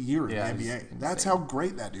rookie year in Yeah, the he's NBA. insane. That's how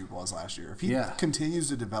great that dude was last year. If he Yeah. continues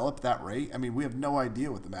to develop that rate, I mean, we have no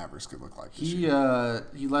idea what the Mavericks could look like this year.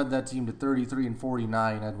 He led that team to 33 and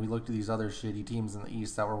 49, and we looked at these other shitty teams in the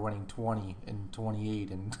East that were winning 20 and 28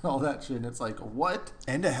 and all that shit. And it's like, what?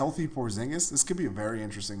 And a healthy Porzingis, this could be a very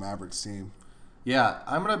interesting Mavericks team. Yeah,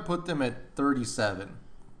 I'm gonna put them at 37.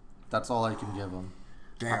 That's all I can give them.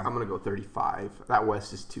 Damn, I'm going to go 35. That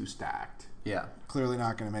West is too stacked. Yeah, clearly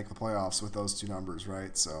not going to make the playoffs with those two numbers,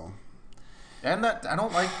 right? So and that I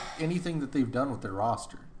don't like anything that they've done with their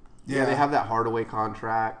roster. Yeah, they have that Hardaway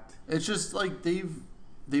contract. It's just like they've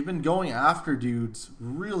been going after dudes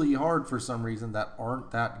really hard for some reason that aren't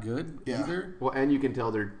that good either. Well, and you can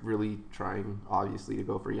tell they're really trying, obviously, to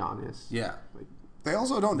go for Giannis. Yeah, Like, They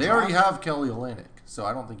also don't. they draft, already have Kelly Olynyk, so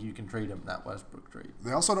I don't think you can trade him in that Westbrook trade.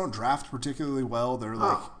 They also don't draft particularly well. They're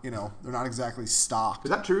like, they're not exactly stocked.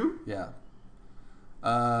 is that true? Yeah.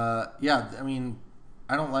 Yeah, I mean,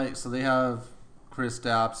 I don't like... So they have Chris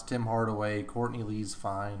Stapps, Tim Hardaway, Courtney Lee's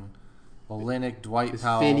fine, Olynyk, Dwight Is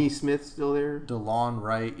Powell, Finney Smith still there? DeLon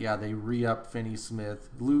Wright. Yeah, they re-up Finney-Smith,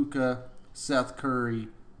 Luka, Seth Curry,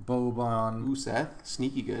 Boban, Ooh, Seth.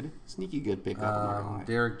 Sneaky good. Sneaky good pickup. I'm not gonna lie.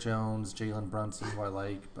 Derek Jones, Jalen Brunson, who I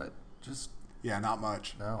like, but just Yeah, not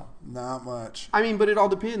much. no. Not much. I mean, but it all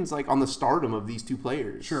depends, like, on the stardom of these two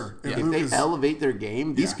players. Sure. If If they Luka's- elevate their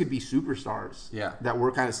game, these Yeah. could be superstars. Yeah. That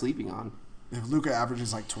we're kind of sleeping on. If Luka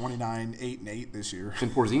averages like 29, 8, and 8 this year,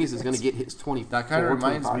 And Porzingis is going to get his 20. That kind of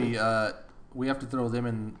reminds me. We have to throw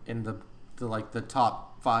them in the like the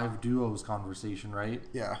top 5 duos conversation, right?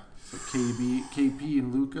 yeah. So KP,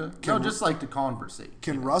 and Luka. No, just like to conversate.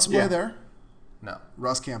 Can Russ play Yeah. there? No.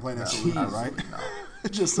 Russ can't play next to No, Luka, right? absolutely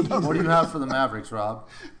not. Just another. What do you have for the Mavericks, Rob?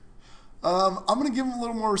 I'm going to give him a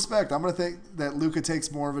little more respect. I'm going to think that Luka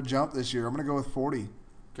takes more of a jump this year. I'm going to go with 40.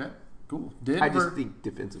 Okay, cool. I Denver. just think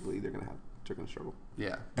defensively they're going to struggle.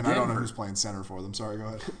 Yeah. And I don't know who's playing center for them. Sorry, go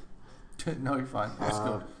ahead. No, you're fine. Let's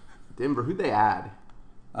go. Denver, who'd they add?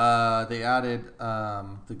 They added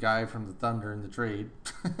the guy from the Thunder in the trade.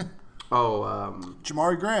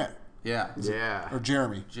 Jamari Grant. Yeah. Yeah. Or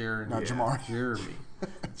Jeremy. Jeremy. Not Jamari. Jeremy.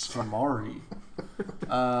 Jamari.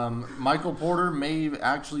 Michael Porter may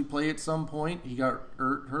actually play at some point. He got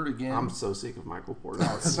hurt again. I'm so sick of Michael Porter.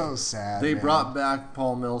 So sad. They man. brought back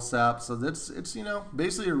Paul Millsap, so it's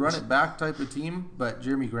basically a run it back type of team. But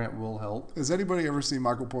Jeremy Grant will help. Has anybody ever seen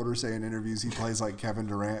Michael Porter say in interviews he plays like Kevin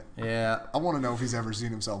Durant? Yeah, I want to know if he's ever seen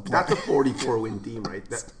himself play. That's a 44 win team, right?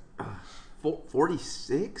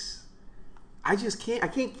 46? I just can't. I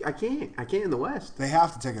can't in the West. They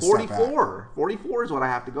have to take a step back. 44 is what I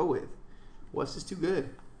have to go with. West is too good.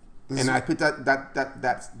 This And is- I put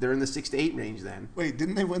that's they're in the 6 to 8 range then. Wait,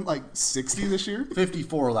 didn't they win like 60 this year?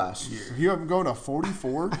 54 last year. If you have them going to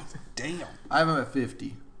 44, damn. I have him at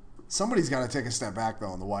 50. Somebody's got to take a step back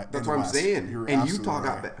though in the White. That's what I'm saying. You're And absolutely Utah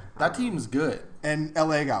got right. that. That team's good. And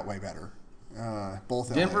LA got way better.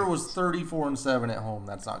 Both Denver LA. was 34-7 at home.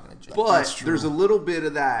 That's not going to change. But That's true. there's a little bit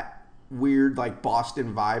of that weird like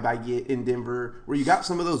Boston vibe I get in Denver, where you got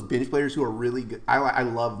some of those bench players who are really good. I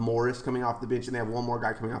love Morris coming off the bench, and they have one more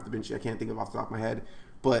guy coming off the bench I can't think of off the top of my head.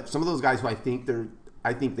 But some of those guys who I think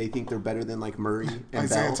they think they're better than like Murray and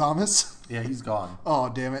Isaiah Bell. Thomas. Yeah, he's gone. Oh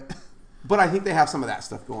damn it! But I think they have some of that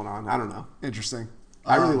stuff going on. I don't know. Interesting.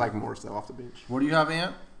 I really like Morris, though, off the bench. What do you have,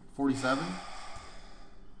 Ant? 47?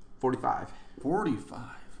 45. 45.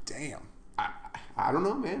 Damn. I don't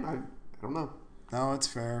know, man. I don't know. No, it's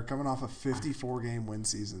fair. Coming off a 54-game win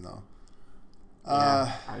season, though.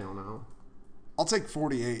 Yeah, I don't know. I'll take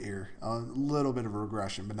 48 here. A little bit of a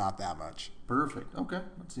regression, but not that much. Perfect. Okay,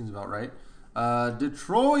 that seems about right.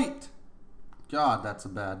 Detroit. God, that's a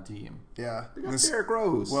bad team. Yeah. They got Derrick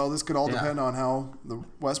Rose. Well, this could all Yeah. depend on how the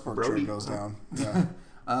Westbrook Brody. trade goes down. Yeah.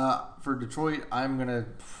 For Detroit, I'm gonna.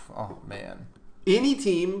 Oh man. Any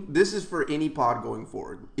team, this is for any pod going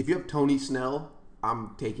forward. If you have Tony Snell,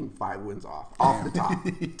 I'm taking 5 wins off the top.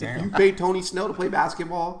 Damn. You pay Tony Snell to play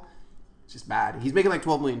basketball, it's just bad. He's making like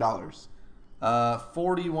 $12 million.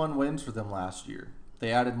 41 wins for them last year.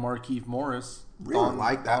 They added Markieff Morris. Really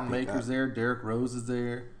like that Don pickup. Maker's there. Derrick Rose is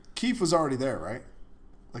there. Keefe was already there, right?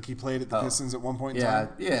 Like he played at the Pistons at one point in Yeah, time?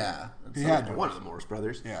 yeah. He had to. One of the Morris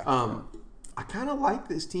brothers. Yeah. I kind of like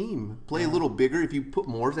this team. Play a little bigger. If you put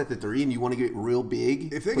Morris at the 3 and you want to get real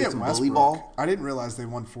big, If they play get some bully Westbrook, ball. I didn't realize they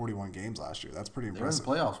won 41 games last year. That's pretty They're in the impressive.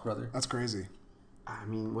 playoffs, brother. That's crazy. I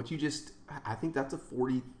mean, I think that's a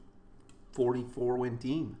 44 win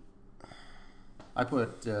team. I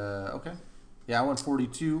put okay. Yeah, I went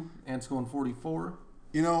 42. Ant's going 44.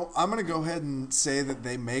 You know, I'm going to go ahead and say that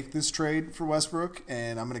they make this trade for Westbrook,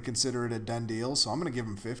 and I'm going to consider it a done deal. So I'm going to give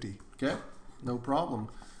them 50. Okay, no problem.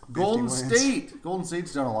 Golden wins. State. Golden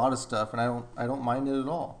State's done a lot of stuff, and I don't mind it at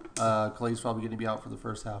all. Clay's probably going to be out for the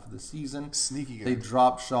first half of the season. Sneaky good. They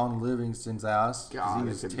dropped Sean Livingston's ass. 'cause God, he it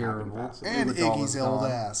was couldn't happen terrible. fast. And Iguodala's Iggy's old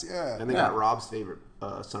gone. ass. Yeah. And they Yeah. got Rob's favorite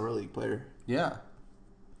summer league player. Yeah,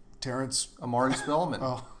 Terrence. Amari Spellman.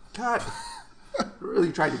 Oh, God,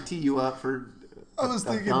 really tried to tee you up for. I was a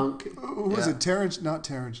thinking, dunk. who was Yeah. it? Terrence, not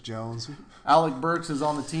Terrence Jones. Alec Burks is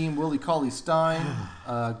on the team. Willie Cauley-Stein,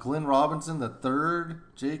 Glenn Robinson the third,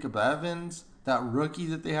 Jacob Evans, that rookie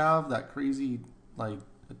that they have, that crazy like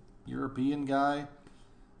European guy.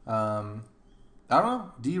 I don't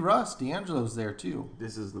know. D. Russ, D'Angelo's there too.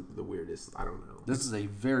 This is the weirdest. I don't know. This is a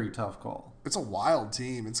very tough call. It's a wild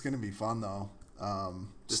team. It's going to be fun, though.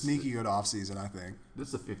 Sneaky good offseason, I think. This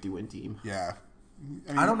is a 50 win team. Yeah.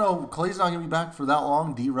 I don't know. Clay's not going to be back for that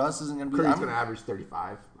long. D. Russ isn't going to be. Curry's I'm going to average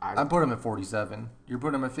 35. I'm putting him at 47. You're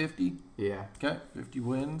putting him at 50. Yeah. Okay, 50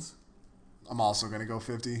 wins. I'm also going to go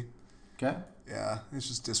 50. Okay. Yeah, it's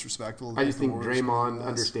just disrespectful. I just The think Warriors are Draymond less.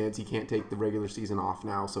 understands he can't take the regular season off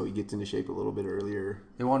now, so he gets into shape a little bit earlier.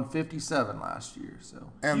 They won 57 last year.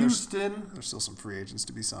 So And Houston, There's still some free agents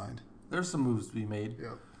to be signed. there's some moves to be made.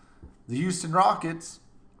 Yep. The Houston Rockets,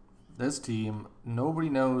 this team, nobody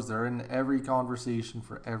knows. They're in every conversation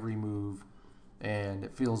for every move, and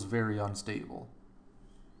it feels very unstable.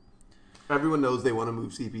 Everyone knows they want to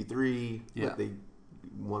move CP3, Yeah. but they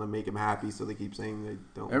want to make him happy, so they keep saying they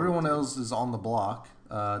don't. Everyone want to. else is on the block.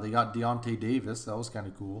 They got Deontay Davis. That was kind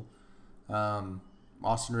of cool.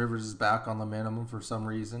 Austin Rivers is back on the minimum for some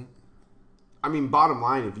reason. I mean, bottom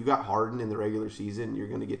line, if you got Harden in the regular season, you're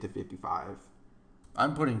going to get to 55.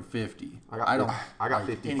 I'm putting 50. I got I don't. I got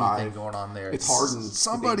like 55. anything going on there. It's Harden.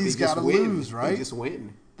 Somebody's They just gotta win. lose, right? They just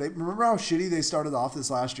win. Remember how shitty they started off this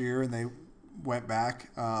last year and they went back?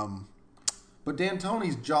 But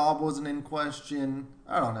D'Antoni's job wasn't in question.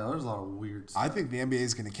 I don't know. There's a lot of weird stuff. I think the NBA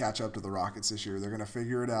is going to catch up to the Rockets this year. They're going to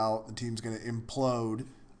figure it out. The team's going to implode.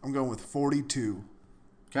 I'm going with 42.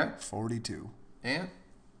 Okay. 42. And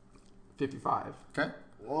 55. okay.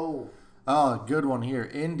 Whoa. Oh, good one here.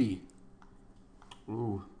 Indy.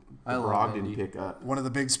 Ooh. I The love Brogdon Indy. pickup. One of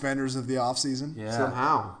the big spenders of the offseason. Yeah.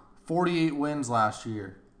 Somehow. 48 wins last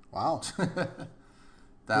year. Wow.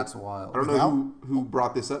 That's I wild. don't Without- know who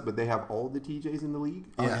brought this up, but they have all the TJs in the league.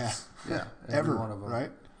 Oh, Yes. Yeah. Every Ever, one of them.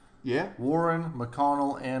 right? Yeah. Warren,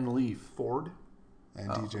 McConnell, and Leaf. Ford. And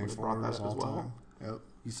Oh, DJ they brought Ford that was up as all well. time. Yep.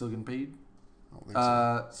 He's still getting paid. I don't think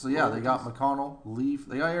so. So yeah, they got McConnell, Leaf.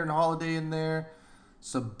 They got Aaron Holiday in there.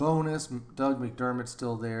 Sabonis, Doug McDermott's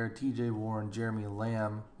still there. T.J. Warren, Jeremy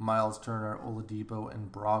Lamb, Miles Turner, Oladipo,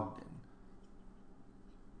 and Brogdon.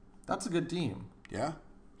 That's a good team. Yeah.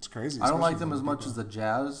 It's crazy. I don't like especially them with as much people. as the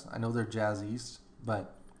Jazz. I know they're Jazz East,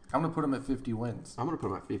 but I'm gonna put them at 50 wins. I'm going to put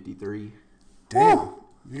him at 53. Damn.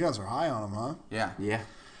 You guys are high on them, huh? Yeah. Yeah.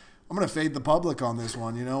 I'm going to fade the public on this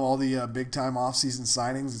one. You know, all the big-time off-season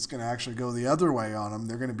signings, it's going to actually go the other way on them.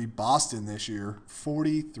 They're going to be Boston this year,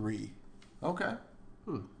 43. Okay.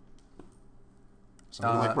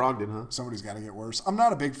 Something like Brogdon, huh? Somebody's got to get worse. I'm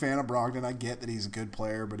not a big fan of Brogdon. I get that he's a good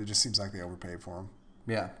player, but it just seems like they overpaid for him.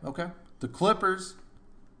 Yeah. Okay. The Clippers.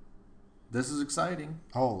 This is exciting.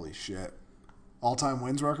 Holy shit. All-time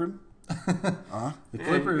wins record? The You have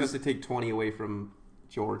Clippers. to take 20 away from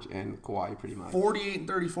George and Kawhi pretty much.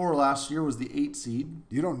 48-34 last year was the 8 seed.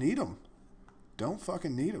 You don't need him. Don't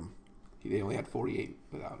fucking need him. They only had 48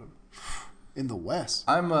 without him. In the West.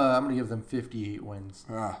 I'm gonna give them 58 wins.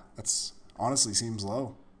 That's honestly seems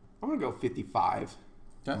low. I'm going to go 55.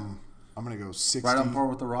 Okay. I'm going to go 60. Right on par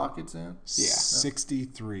with the Rockets, man. Yeah.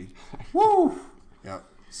 63. Woo! Yep.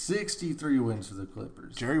 63 wins for the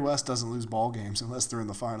Clippers. Jerry West doesn't lose ball games unless they're in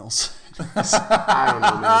the finals. I don't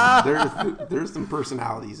know, man. There's some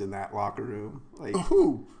personalities in that locker room. Like,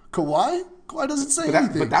 Who? Kawhi? Kawhi doesn't say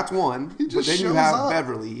anything. but that's one. He But just then you shows have up.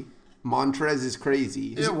 Beverly. Montrez is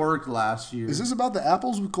crazy. It worked last year. Is this about the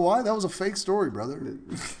apples with Kawhi? That was a fake story, brother.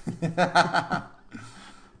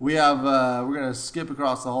 We have we're gonna skip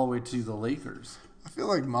across the hallway to the Lakers. I feel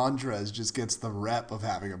like Montrez just gets the rep of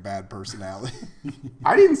having a bad personality.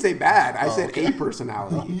 I didn't say bad. I said a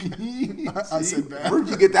personality. I said bad. Where'd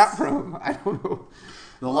you get that from? I don't know.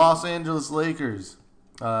 The Los Angeles Lakers.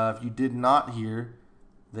 If you did not hear,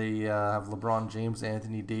 they have LeBron James,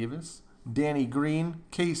 Anthony Davis, Danny Green,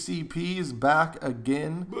 KCP is back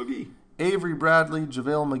again. Boogie. Avery Bradley,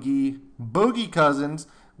 JaVale McGee, Boogie Cousins.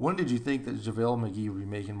 When did you think that JaVale McGee would be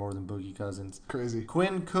making more than Boogie Cousins? Crazy.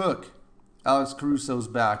 Quinn Cook, Alex Caruso's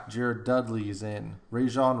back, Jared Dudley is in,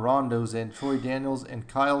 Rajon Rondo's in, Troy Daniels, and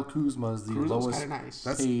Kyle Kuzma is the Caruso's lowest kinda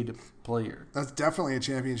nice. paid player. That's definitely a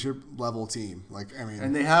championship level team.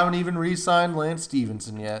 And they haven't even re-signed Lance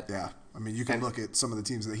Stevenson yet. yeah. I mean, you can look at some of the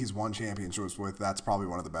teams that he's won championships with. That's probably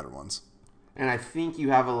one of the better ones. And I think you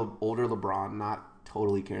have an older LeBron not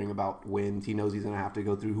totally caring about wins. He knows he's going to have to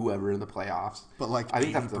go through whoever in the playoffs. But like I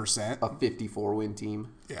think 80%. that's a 54-win team.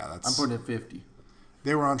 Yeah, I'm that's. putting it 50.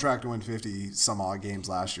 They were on track to win 50 some odd games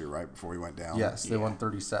last year, right before he went down. Yes, they won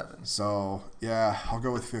 37. So yeah, I'll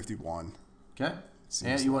go with 51. Okay. Seems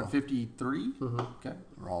And you low. went 53? Okay.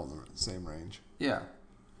 We're all in the same range. Yeah.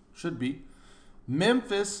 Should be.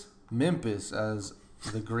 Memphis, as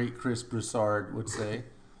the great Chris Broussard would say.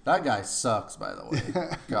 That guy sucks, by the way.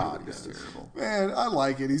 God, he's terrible. Man, I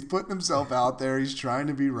like it. He's putting himself out there. He's trying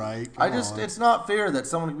to be right. Come on. It's not fair that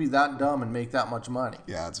someone can be that dumb and make that much money.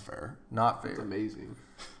 Yeah, it's fair. Not fair. It's amazing.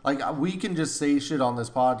 Like, we can just say shit on this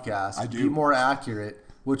podcast, I be do. more accurate,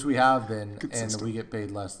 which we have been, and Consistent. we get paid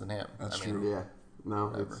less than him. That's I mean, true. Yeah.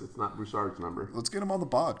 No, it's not Broussard's number. Let's get him on the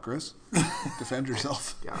pod, Chris. Defend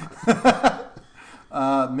yourself. God.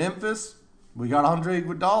 Memphis, we got Andre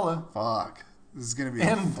Iguodala Fuck. This is gonna be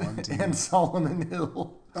a fun team. and Solomon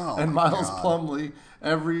Hill Oh, and my Miles God. Plumlee.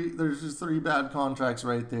 There's just 3 bad contracts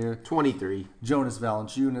right there. 23. Jonas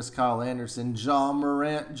Valanciunas, Kyle Anderson, John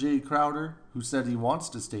Morant, Jay Crowder, who said he wants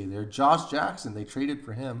to stay there. Josh Jackson, they traded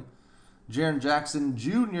for him. Jaren Jackson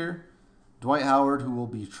Jr., Dwight Howard, who will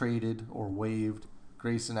be traded or waived.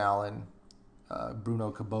 Grayson Allen,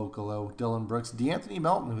 Bruno Caboclo, Dylan Brooks, DeAnthony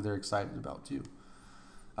Melton, who they're excited about too.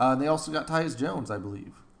 They also got Tyus Jones, I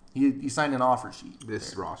believe. He signed an offer sheet.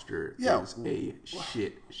 This roster Yeah. is a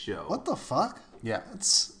shit show. What the fuck? Yeah.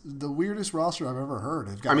 That's the weirdest roster I've ever heard.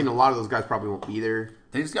 They've got, I mean, a lot of those guys probably won't be there.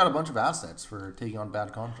 They just got a bunch of assets for taking on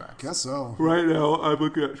bad contracts. guess so. Right now, I'm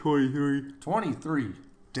looking at 23. 23.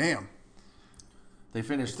 Damn. They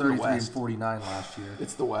finished the 33 and West. 49 last year.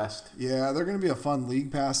 It's the West. Yeah, they're going to be a fun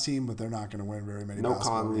league pass team, but they're not going to win very many No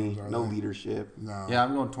basketball Conley, games, are no they? leadership. No. Yeah,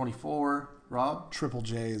 I'm going 24. Rob? Triple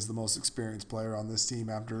J is the most experienced player on this team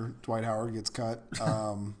after Dwight Howard gets cut.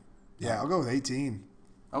 Yeah, I'll go with 18.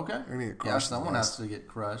 Okay. They're gonna get Yeah, crushed in the someone West. has to get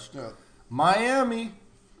crushed. Yeah. Miami.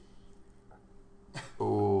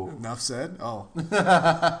 Oh. Enough said. Oh,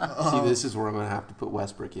 See, this is where I'm going to have to put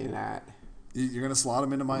Westbrook in at. you're going to slot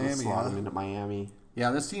him into I'm gonna Miami, slot huh? him into Miami. Yeah,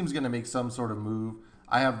 this team's going to make some sort of move.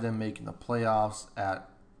 I have them making the playoffs at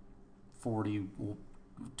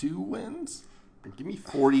 42 wins. Give me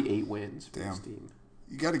 48 wins for this Damn. team.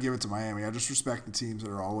 You got to give it to Miami. I just respect the teams that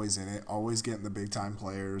are always in it, always getting the big time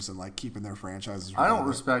players and like keeping their franchises. I don't relevant.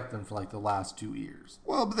 respect them for like the last 2 years.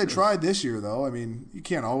 Well, but they tried this year, though. I mean, you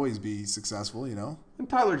can't always be successful, you know. And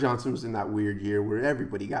Tyler Johnson was in that weird year where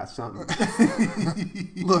everybody got something.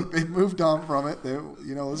 Look, they moved on from it. They,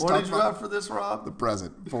 let's What talk did you about have for this, Rob? the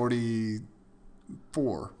present.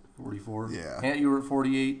 44. 44. Yeah. Ant, you were at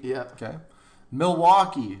 48? Yeah. Okay.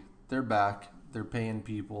 Milwaukee, they're back. They're paying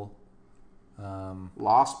people.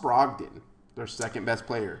 Lost Brogdon, their second best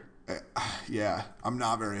player. Yeah, I'm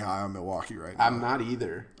not very high on Milwaukee right now. I'm not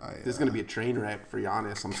either. This is going to be a train wreck for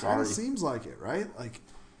Giannis. I'm Kind sorry. of seems like it, right? Like,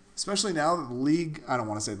 especially now that the league, I don't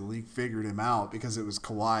want to say the league figured him out because it was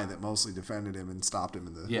Kawhi that mostly defended him and stopped him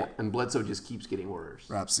in the Yeah. And Bledsoe just keeps getting worse.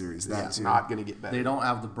 rap series. That's That's not going to get better. They don't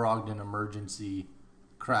have the Brogdon emergency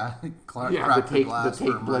crack Yeah, the glass to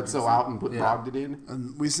for take Bledsoe emergency. out and put Yeah. Brogdon in.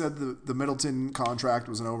 And we said the Middleton contract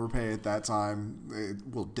was an overpay at that time.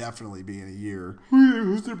 It will definitely be in a year.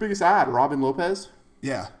 Who's their biggest ad? Robin Lopez?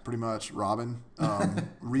 Yeah, pretty much. Robin.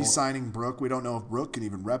 Re-signing Brooke. We don't know if Brooke can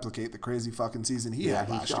even replicate the crazy fucking season he had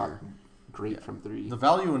he last shot year. great from three. The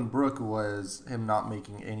value in Brook was him not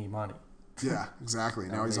making any money. Yeah, exactly.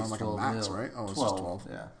 Now he's on like a 12 max, mil. right? Oh, it's just 12.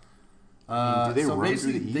 Yeah. do they so run through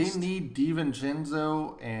basically, the they East? need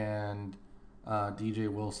DiVincenzo and DJ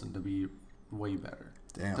Wilson to be way better.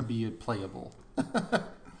 Damn. To be playable.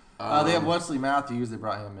 They have Wesley Matthews. They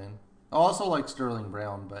brought him in. I also like Sterling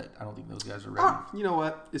Brown, but I don't think those guys are ready. You know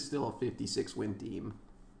what? It's still a 56 win team.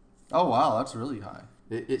 Oh, wow. That's really high.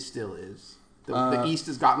 It still is. The East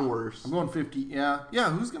has gotten worse. I'm going 50. Yeah. Yeah,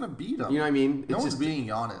 who's going to beat them? You know what I mean? No It's one's just, beating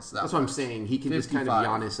Giannis. that's what I'm saying. He can just kind of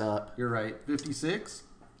 55. Giannis up. You're right. 56?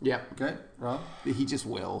 Yep. Okay, Rob? He just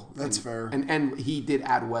will. That's fair. And he did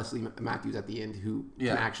add Wesley Matthews at the end, who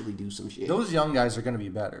Yeah. can actually do some shit. Those young guys are going to be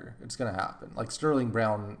better. It's going to happen. Like Sterling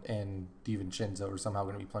Brown and DiVincenzo are somehow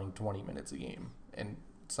going to be playing 20 minutes a game and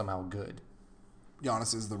somehow good.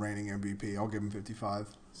 Giannis is the reigning MVP. I'll give him 55.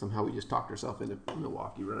 Somehow we just talked ourselves into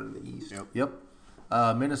Milwaukee running the East. Yep.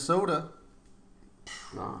 Minnesota.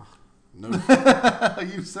 Nah. No.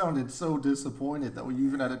 You sounded so disappointed that we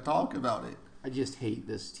even had to talk about it. I just hate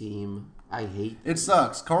this team. I hate It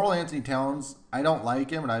sucks. Karl Anthony Towns, I don't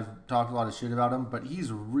like him, and I've talked a lot of shit about him, but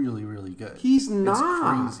he's really, really good. He's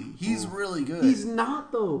not. It's crazy. He's really good. He's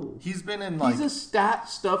not, though. He's been in like... He's a stat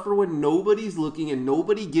stuffer when nobody's looking and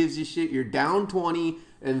nobody gives you shit. You're down 20,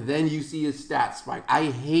 and then you see his stat spike. I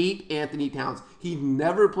hate Anthony Towns. He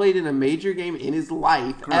never played in a major game in his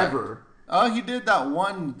life, Correct. ever. He did that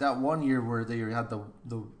one year where they had the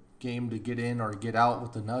game to get in or get out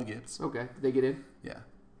with the Nuggets. Okay, did they get in? Yeah.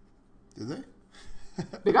 Did they?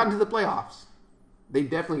 They got into the playoffs. They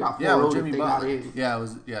definitely got 4 Yeah, with if Jimmy they got Butler. in. Yeah, it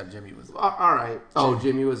was. Yeah, Jimmy was. All right. Oh,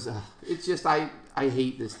 Jimmy was. It's just I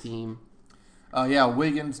hate this team. Yeah,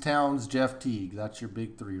 Wiggins, Towns, Jeff Teague. That's your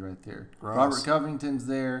big three right there. Gross. Robert Covington's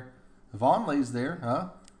there. Vonleh's there, huh?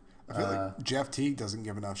 I feel like Jeff Teague doesn't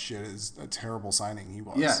give enough shit. Is a terrible signing he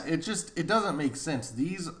was. Yeah, it doesn't make sense.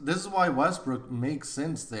 This is why Westbrook makes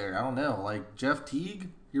sense there. I don't know, like Jeff Teague,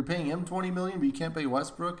 you're paying him $20 million, but you can't pay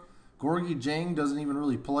Westbrook. Gorgie Jang doesn't even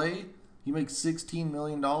really play. He makes $16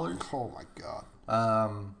 million. Oh my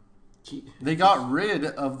god. They got rid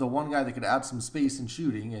of the one guy that could add some space and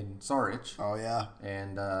shooting, in Saric. Oh yeah.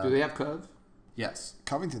 And Do they have Cove? yes,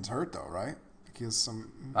 Covington's hurt though, right? Like he has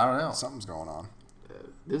some. I don't know. Something's going on.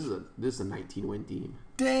 This is a 19 win team.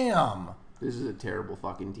 Damn, This is a terrible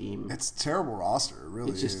fucking team. It's a terrible roster. It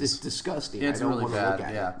really It's just is. it's disgusting. It's I don't really want to bad, look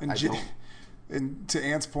at yeah. it. And, I don't. and to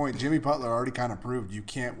Ant's point, Jimmy Butler already kind of proved you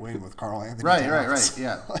can't win with Karl Anthony right, Towns.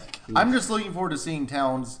 yeah. Like, I'm just looking forward to seeing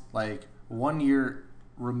Towns like 1 year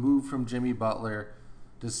removed from Jimmy Butler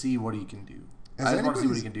to see what he can do. Has I just want to see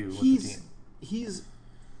what he anybody's- can do with the team. He's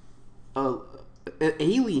an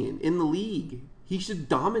alien in the league. He should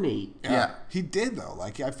dominate. Yeah. he did though.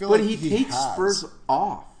 Like I feel But like he takes has. Spurs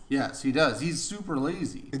off. Yes, he does. He's super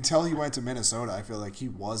lazy. Until he went to Minnesota, I feel like he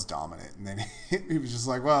was dominant, and then he was just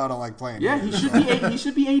like, "Well, I don't like playing." Yeah, here." he should be. He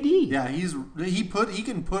should be AD. Yeah, he's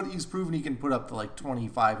proven he can put up to like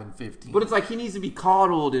 25 and 15. But it's like he needs to be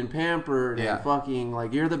coddled and pampered Yeah. and fucking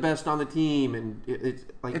like you're the best on the team and it's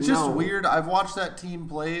like It's just weird. I've watched that team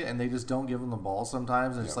play, and they just don't give him the ball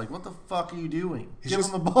sometimes. And it's like, what the fuck are you doing? He's Give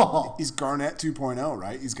just- him the ball. He's Garnett 2.0,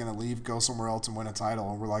 right? He's gonna leave, go somewhere else, and win a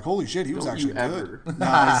title, and we're like, "Holy shit, he was Don't actually you good."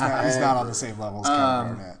 ever. No, he's not on the same level as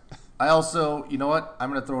Kevin Garnett. I also, you know what? I'm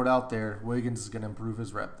going to throw it out there. Wiggins is going to improve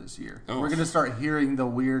his rep this year. Oh. We're going to start hearing the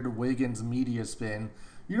weird Wiggins media spin.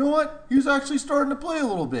 You know what? He's actually starting to play a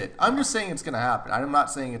little bit. I'm just saying it's going to happen. I'm not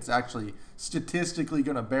saying it's actually statistically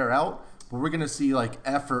going to bear out, but we're going to see like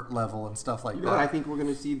effort level and stuff like You know what I that. think we're going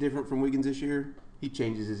to see different from Wiggins this year? He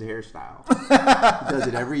changes his hairstyle. He does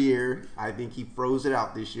it every year. I think he froze it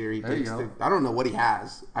out this year. There you go. I don't know what he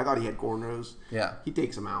has. I thought he had cornrows. Yeah. He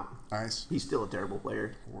takes them out. Nice. He's still a terrible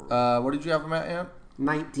player. What did you have him at, Ant?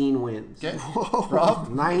 19 wins. Okay. Rob?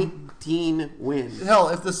 19 wins. Hell,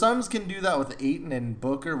 if the Suns can do that with Ayton and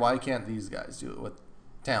Booker, why can't these guys do it with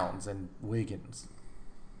Towns and Wiggins?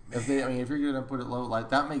 If you're gonna put it low, like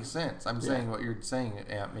that makes sense. I'm saying what you're saying,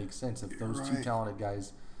 Ant, makes sense. If those two Right. talented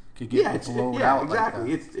guys could get Yeah, blown out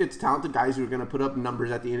exactly. like that. It's talented guys who are going to put up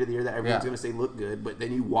numbers at the end of the year that everyone's Yeah. going to say look good, but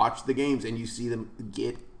then you watch the games and you see them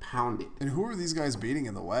get pounded. And who are these guys beating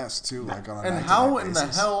in the West too? Like on a And night-to-night how in the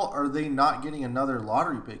basis? hell are they not getting another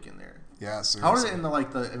lottery pick in there? Yeah, seriously. How are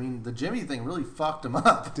they in the Jimmy thing really fucked them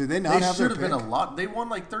up? Did they not have their should have been a pick? lot. They won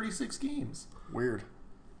like 36 games. Weird.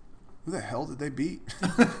 Who the hell did they beat?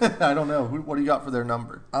 I don't know. What do you got for their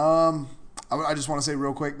number? I just want to say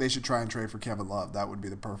real quick, they should try and trade for Kevin Love. That would be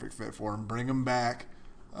the perfect fit for him. Bring him back.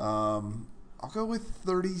 I'll go with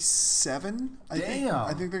 37. I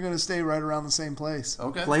think they're going to stay right around the same place.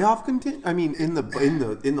 Okay. Playoff content? I mean, in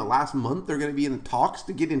the last month, they're going to be in the talks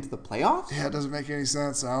to get into the playoffs. Yeah, it doesn't make any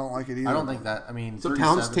sense. I don't like it either. I don't think that. I mean, So 37.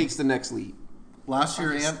 Towns takes the next lead. Last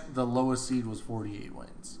year, the lowest seed was 48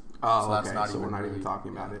 wins. Oh, so that's okay. not So even we're not really- even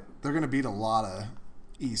talking about it. They're going to beat a lot of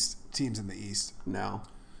teams in the East. No.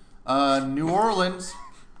 New Orleans,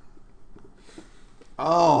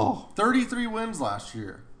 Oh, 33 wins last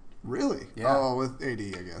year. Really? Yeah. Oh, with AD,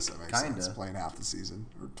 I guess that makes Kinda. sense. Playing half the season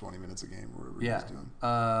or 20 minutes a game or whatever Yeah. he was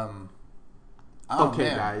doing. okay,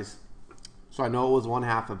 man. guys. So I know it was one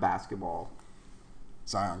half of basketball.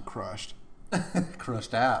 Zion crushed.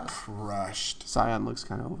 Crushed ass. Crushed. Zion looks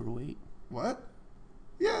kind of overweight. What?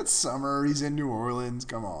 Yeah, it's summer. He's in New Orleans.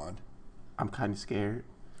 Come on. I'm kind of scared.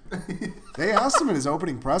 They asked him in his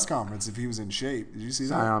opening press conference if he was in shape. Did you see that?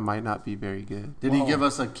 Zion might not be very good. Did Whoa. he give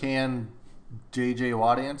us a canned J.J.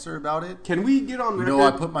 Watt answer about it? Can we get on You record? know,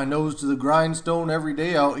 I put my nose to the grindstone every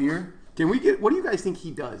day out here. Can we get? What do you guys think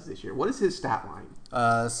he does this year? What is his stat line?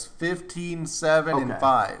 15, 7, and Okay.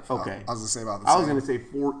 5. Okay. I was going to say about the I same. was going to say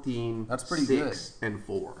 14. That's pretty 6, and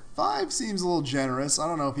 4. 5 seems a little generous. I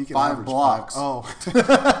don't know if he can 5 average blocks. 5.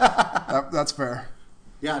 Oh. That's fair.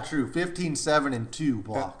 Yeah, true. 15, 7, and 2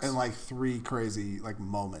 blocks. And like 3 crazy like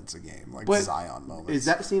moments a game, like But Zion moments. Is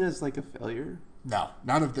that seen as like a failure? No,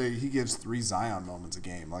 not if he gives 3 Zion moments a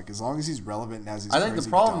game. Like as long as he's relevant and has these I think the crazy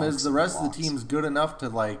problem dunks is the and rest of blocks. the team's good enough to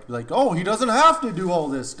like, oh, he doesn't have to do all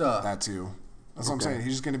this stuff. That too. That's what I'm saying.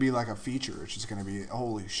 He's just going to be like a feature. It's just going to be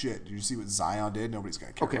holy shit. Did you see what Zion did? Nobody's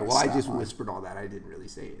going to care. Okay, about well, I his just stat line. whispered all that. I didn't really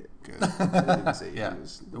say it. Good. I didn't say Yeah, he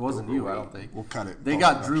was it wasn't you, I overweight. don't think. We'll cut it. They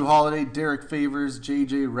got Drew Holiday, Derek Favors,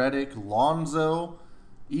 J.J. Redick, Lonzo,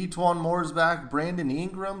 Etwan Mooresback, Brandon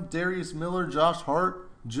Ingram, Darius Miller, Josh Hart,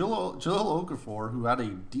 Jill Okafor, who had a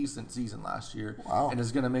decent season last year, Wow. and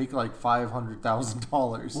is going to make like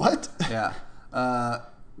 $500,000. What? Yeah.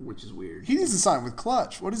 Which is weird. He needs to sign with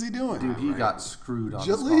Clutch. What is he doing? Dude, he got screwed on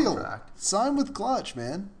his Jaleel, contract. sign with Clutch,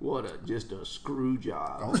 man. Just a screw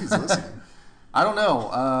job. I hope he's listening. I don't know.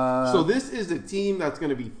 So this is a team that's going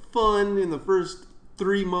to be fun in the first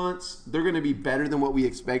 3 months. They're going to be better than what we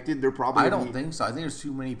expected. They're probably. I gonna don't be, think so. I think there's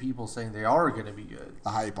too many people saying they are going to be good. The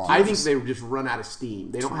hype on. I him think is- they just run out of steam.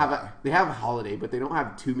 They don't have a. They have a holiday, but they don't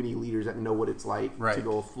have too many leaders that know what it's like Right. to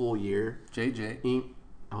go a full year. JJ.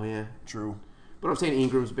 Oh yeah, True. but I'm saying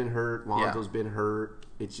Ingram's been hurt. Lonzo's been hurt.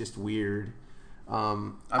 It's just weird. I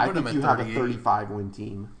put him think at you have a 38. 35-win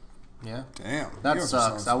team. Yeah. Damn. That You guys are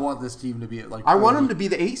sucks. I sounding- want this team to be at like. I want 40. them to be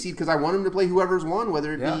the 8 seed because I want them to play whoever's won,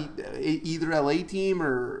 whether it Yeah. be either LA team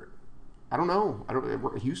or I don't know.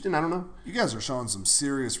 Houston. I don't know. You guys are showing some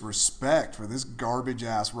serious respect for this garbage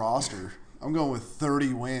ass roster. I'm going with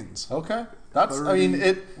 30 wins. Okay. That's. I 30 mean,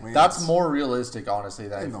 wins. That's more realistic, honestly.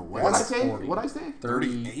 Than In the if West. What I it's say? 40. What I say?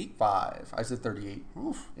 35. I said 38.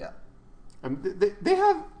 Oof. Yeah. They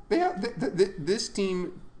have this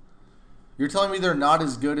team. You're telling me they're not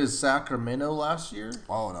as good as Sacramento last year?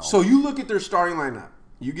 Oh no. So you look at their starting lineup.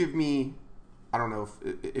 You give me, I don't know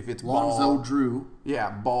if it's Lonzo, Ball, Drew. yeah,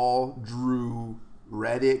 Ball, Drew,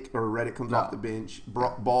 Reddick comes No. off the bench.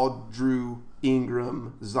 Ball, Drew,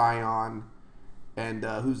 Ingram, Zion, and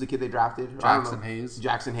who's the kid they drafted? I don't Jackson know. Hayes.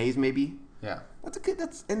 Jackson Hayes, maybe. Yeah. That's a good.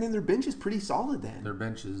 And then their bench is pretty solid. Then Their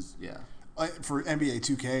benches. Yeah. For NBA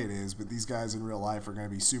 2K it is, but these guys in real life are going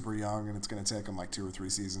to be super young, and it's going to take them like 2 or 3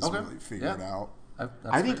 seasons Okay. to really figure Yeah. it out.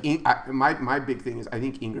 I think fair. my big thing is I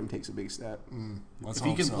think Ingram takes a big step. Let's if he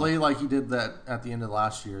hope can so. play like he did that at the end of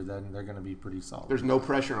last year, then they're going to be pretty solid. There's no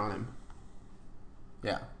pressure on him.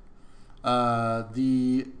 Yeah.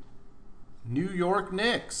 The New York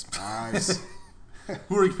Knicks, Nice.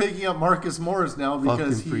 who are picking up Marcus Morris now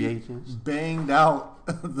because Fucking free he agents. banged out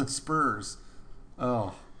the Spurs.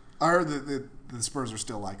 Oh. I heard that the Spurs are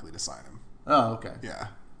still likely to sign him. Oh, okay. Yeah.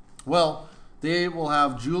 Well, they will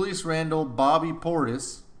have Julius Randle, Bobby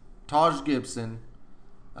Portis, Taj Gibson.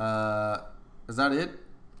 Is that it?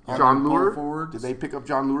 On John their power Lure. forwards? Did they pick up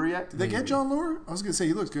John Lure yet? Did they get John Lure? I was going to say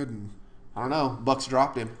he looks good in. I don't know. Bucks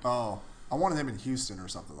dropped him. Oh, I wanted him in Houston or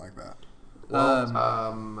something like that.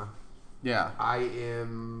 Well, Yeah. I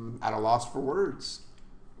am at a loss for words.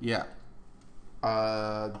 Yeah.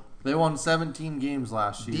 Uh, They won 17 games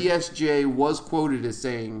last year. DSJ was quoted as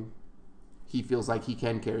saying he feels like he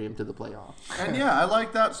can carry him to the playoffs. And yeah, I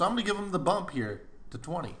like that. So I'm going to give them the bump here to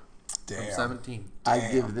 20 from Damn. 17. I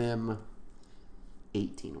Damn. give them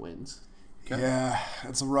 18 wins. Okay. Yeah,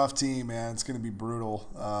 it's a rough team, man. It's going to be brutal.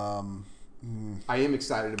 I am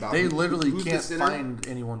excited about. They who- literally who's the can't center? find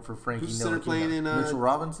anyone for Frankie Who's the center playing in, Mitchell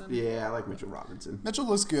Robinson? Yeah, I like Mitchell Robinson. Mitchell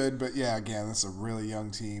looks good, but yeah, again, this is a really young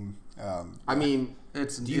team. I mean, Do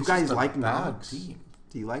do you guys like bad Knox? team?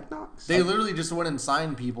 Do you like Knox? They literally just went and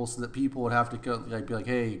signed people so that people would have to go, like, be like,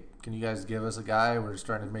 "Hey, can you guys give us a guy? We're just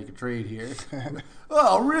trying to make a trade here."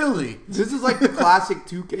 Oh, really? This is like the classic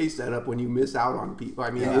 2K setup when you miss out on people. I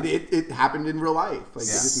mean, Yeah. it happened in real life. Like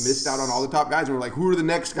they just missed out on all the top guys, and we're like, who are the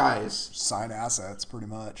next guys? Sign assets, pretty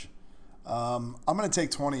much. I'm going to take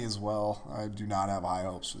 20 as well. I do not have high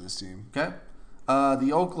hopes for this team. Okay.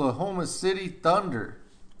 The Oklahoma City Thunder.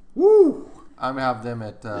 Woo! I'm gonna have them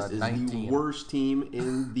at This is 19. the worst team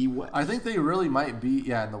in the West. I think they really might be.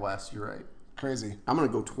 Yeah, in the West, you're right. Crazy. I'm gonna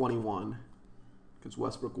go 21 because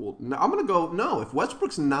Westbrook will. No, I'm gonna go. No, if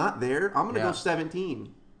Westbrook's not there, I'm gonna Yeah. go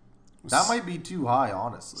 17. That might be too high,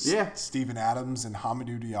 honestly. Yeah, Steven Adams and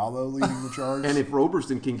Hamidou Diallo leading the charge. and if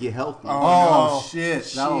Roberson can get healthy, Oh, no. shit,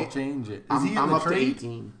 that'll Shit. change it. Is I'm, he in I'm the up to trade?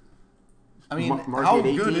 18. I mean, Mark how at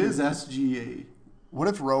good 18. is SGA? What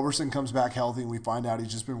if Roberson comes back healthy and we find out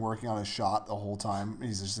he's just been working on his shot the whole time?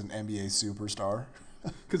 He's just an NBA superstar.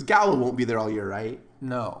 Because Gallo won't be there all year, right?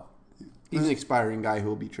 No. He's an expiring guy who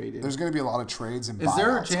will be traded. There's going to be a lot of trades and Is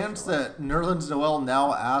there a buyouts, I chance feel like. that Nerlens Noel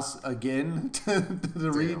now asks again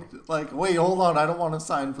to read? Like, wait, hold on, I don't want to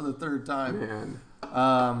sign for the third time. Man,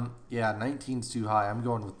 Yeah, 19's too high. I'm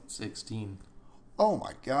going with 16. Oh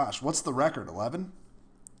my gosh, what's the record? 11?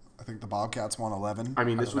 I think the Bobcats won 11, I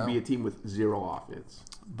mean, this would don't be know. a team with zero offense.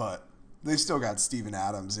 but they've still got Steven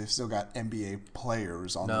Adams. They've still got NBA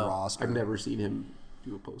players on the No, roster. I've never seen him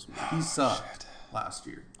do a post move. He sucked last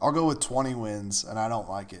year. I'll go with 20 wins, and I don't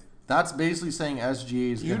like it. That's basically saying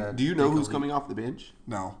SGA is going to. Do you know who's coming off the bench?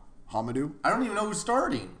 No. Hamidou? I don't even know who's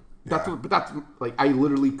starting. That's Yeah. what, but that's like I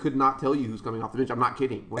literally could not tell you who's coming off the bench. I'm not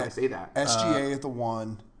kidding when I say that. SGA at the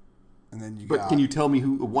 1, and then you But got... can you tell me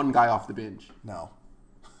who one guy off the bench? No.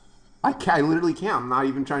 I literally can't. I'm not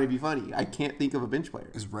even trying to be funny. I can't think of a bench player.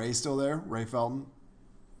 Is Ray still there? Ray Felton?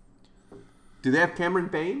 Do they have Cameron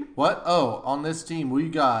Payne? What? Oh, on this team, we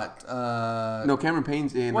got. No, Cameron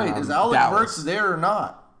Payne's in. Wait, is Alec Dallas. Burks there or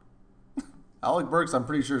not? Alec Burks, I'm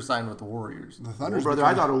pretty sure, signed with the Warriors. The Well, Thunder's brother,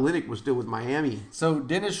 I becoming- thought Olynyk was still with Miami. So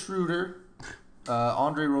Dennis Schroeder,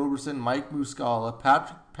 Andre Roberson, Mike Muscala,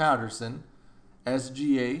 Patrick Patterson,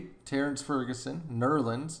 SGA, Terrence Ferguson,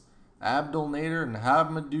 Nerlens, Abdul Nader, and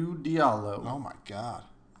Hamidou Diallo. Oh my god.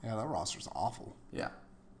 Yeah, that roster's awful. Yeah.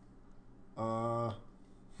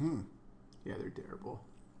 Yeah, they're terrible.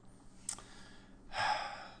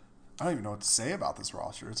 I don't even know what to say about this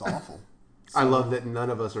roster. It's awful. I love that none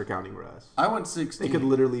of us are counting Russ. I went They 16. could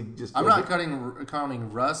literally just. I'm go not get-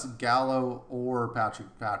 counting Russ, Gallo, or Patrick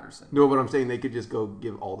Patterson. No, but I'm saying they could just go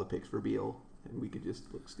give all the picks for Beal, and we could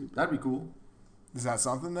just look stupid. That'd be cool. Is that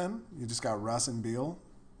something then? You just got Russ and Beal?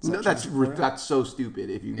 Is No, that that's choosing for you? that's so stupid.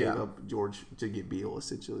 If you gave Yeah. up George to get Beal,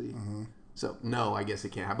 essentially. Mm-hmm. So no, I guess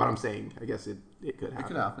it can't happen. But I'm saying, I guess it could It happen.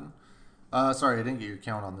 could happen. Sorry, I didn't get your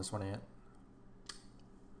count on this one yet.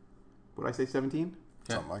 Would I say 17?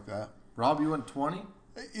 Okay. Something like that. Rob, you went 20?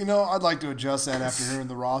 You know, I'd like to adjust that after hearing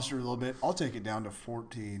the roster a little bit. I'll take it down to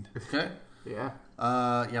 14. Okay. Yeah.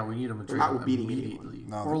 Yeah, we need them to They're not beating anyone. immediately.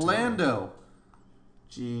 No, they're Orlando.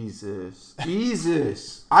 Jesus.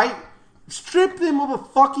 I strip them of a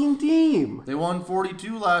fucking team. They won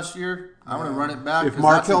 42 last year. I'm going to run it back. If 'cause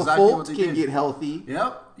that's Markel exactly what Fultz they can did. get healthy,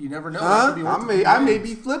 Yep. You never know. That huh? could be worth I the may wins.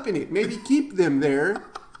 be flipping it. Maybe keep them there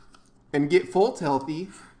and get Fultz healthy.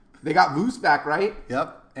 They got Moose back, right?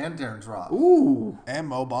 Yep. And Terrence Ross. Ooh. And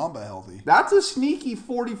Mo Bamba healthy. That's a sneaky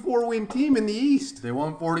 44-win team in the East. They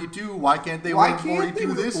won 42. Why can't they Why win can't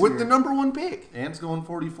 42 they this with year? the number one pick? Ant's going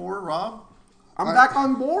 44, Rob? I'm back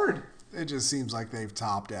on board. It just seems like they've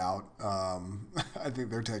topped out. I think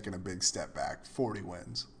they're taking a big step back. 40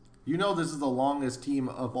 wins. You know this is the longest team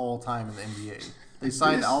of all time in the NBA. They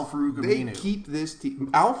signed Al Farouk They Aminu. keep this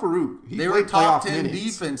team. Al Farouk. He They were played top playoff 10 minutes.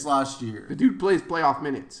 defense last The year. dude plays playoff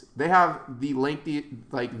minutes. They have the lengthy,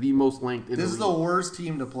 like the most length in This the is the league. worst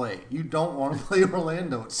team to play. You don't want to play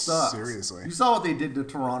Orlando. It sucks. Seriously. You saw what they did to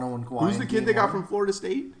Toronto and Kawhi. Who's the in kid game they got one? from Florida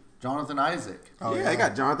State? Jonathan Isaac. Oh, They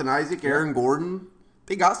got Jonathan Isaac, Aaron Gordon.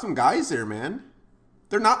 They got some guys there, man.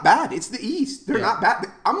 They're not bad. It's the East. They're Yeah. not bad.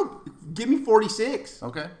 Give me 46.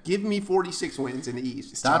 Okay. Give me 46 wins in the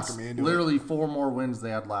East. That's talking me into literally 4 more wins they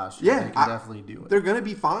had last year. Yeah, They can definitely do it. They're gonna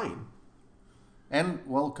be fine. And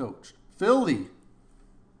well coached. Philly.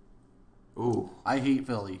 Ooh, I hate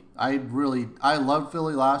Philly. I loved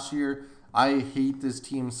Philly last year. I hate this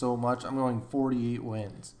team so much. I'm going 48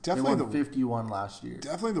 wins. Definitely they won 51 last year.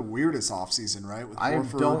 Definitely the weirdest offseason, right? With I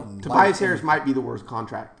Horford don't- and Tobias Harris might be the worst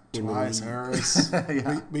contract in the Tobias league. Harris.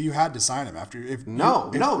 But you had to sign him after. No,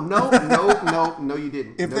 you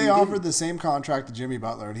didn't. If No, they you offered didn't. the same contract to Jimmy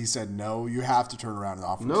Butler and he said no, you have to turn around and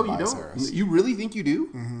offer No, you Tobias don't. Harris. You really think you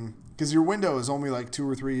do? Because your window is only like 2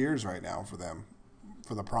 or 3 years right now for them,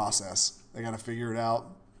 for the process. They got to figure it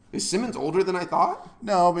out. Is Simmons older than I thought?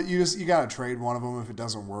 No, but you got to trade one of them if it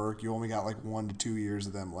doesn't work. You only got like 1 to 2 years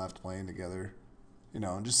of them left playing together. You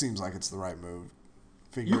know, it just seems like it's the right move.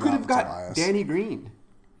 Figure You it could out have with got Tobias. Danny Green.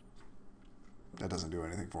 That doesn't do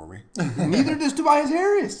anything for me. Neither does Tobias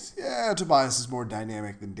Harris. Yeah, Tobias is more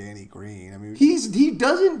dynamic than Danny Green. I mean, He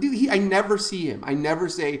doesn't do. I never see him. I never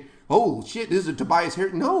say, "Oh shit, this is a Tobias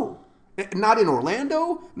Harris." No, not in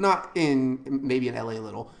Orlando. Not in maybe in LA a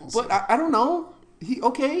little. But I don't know.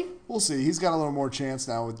 Okay. we'll see. He's got a little more chance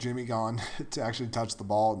now with Jimmy gone to actually touch the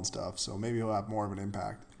ball and stuff. So maybe he'll have more of an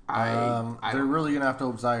impact. They're really gonna have to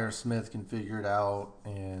hope Zaire Smith can figure it out,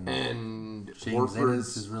 and James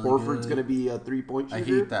Ennis is really Horford's good. going to be a 3-point shooter. I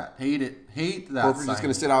hate that. Hate that. Horford's just signing.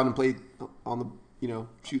 going to sit out and play on the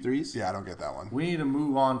shoot threes. Yeah, I don't get that one. We need to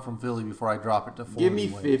move on from Philly before I drop it to 40 Give me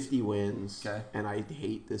wins. 50 wins. Okay. And I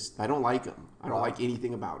hate this. I don't like him. I don't like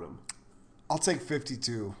anything about him. I'll take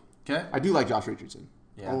 52. Okay. I do like Josh Richardson.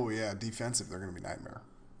 Yeah. Oh, yeah, defensive. They're going to be nightmare.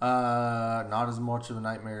 Not as much of a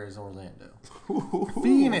nightmare as Orlando.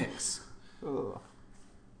 Phoenix.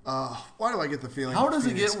 Why do I get the feeling? How that does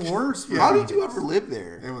it Phoenix- get worse? For How Phoenix? did you ever live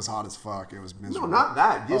there? It was hot as fuck. It was No, miserable. not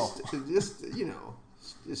that. Just Oh.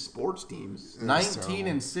 just sports teams. It was 19 terrible.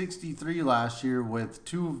 and 63 last year with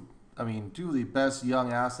two of the best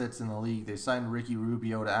young assets in the league. They signed Ricky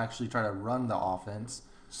Rubio to actually try to run the offense.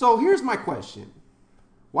 So here's my question: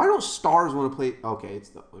 why don't stars want to play? Okay, it's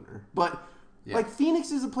the owner, but Yeah. like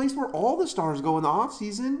Phoenix is a place where all the stars go in the off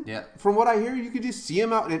season. Yeah. From what I hear, you could just see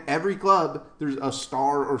them out in every club. There's a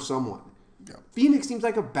star or someone. Yeah. Phoenix seems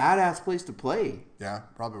like a badass place to play. Yeah,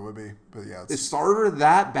 probably would be. But yeah, it's Is Sarver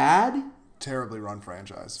that bad? terribly run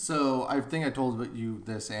franchise. So I think I told you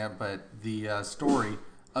this, Ant, but the story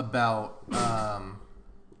about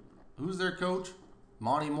who's their coach?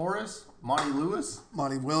 Monty Morris? Monty Lewis?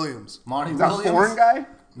 Monty Williams. Monty Is that Williams? foreign guy?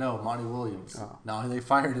 No, Monty Williams. Oh. No, they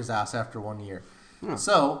fired his ass after 1 year.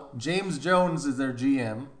 So James Jones is their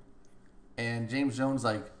GM, and James Jones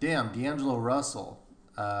like, damn, D'Angelo Russell,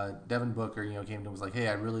 Devin Booker, came to him and was like, hey,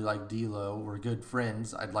 I really like D'Lo. We're good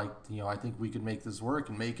friends. I'd like, I think we could make this work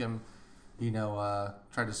and make him,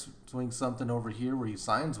 try to swing something over here where he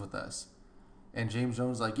signs with us. And James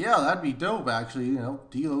Jones like, yeah, that'd be dope. Actually,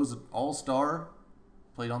 D'Lo's an all-star,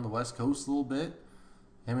 played on the West Coast a little bit.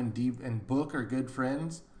 Him and Book are good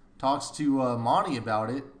friends. Talks to Monty about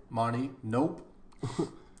it. Monty, nope.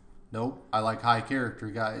 Nope. I like high character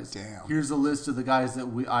guys. Damn. Here's a list of the guys that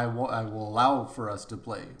I will allow for us to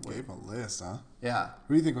play with. Gave him a list, huh? Yeah.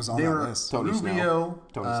 Who do you think was on They that were list? Tony Rubio.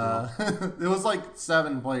 Tony It was like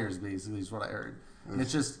 7 players basically is what I heard. And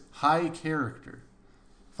it's just high character.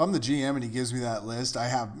 If I'm the GM and he gives me that list, I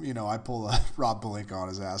have, I pull a Rob Pelinka on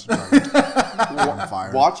his ass and try to get him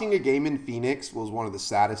fired. Watching a game in Phoenix was one of the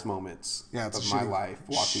saddest moments Yeah, it's of a my shitty- life.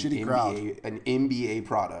 Watching shitty crowd. an NBA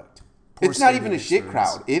product. Poor It's not even stadium a shit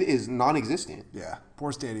experience. crowd. It is non-existent. Yeah,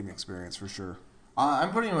 poor stadium experience for sure.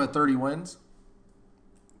 I'm putting him at 30 wins.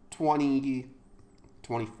 20,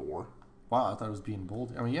 24. Wow, I thought it was being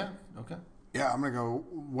bold. I mean, yeah, okay. Yeah, I'm going to go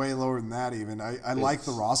way lower than that even. I like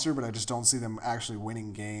the roster, but I just don't see them actually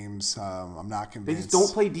winning games. I'm not They convinced. just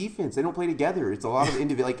don't play defense. They don't play together. It's a lot of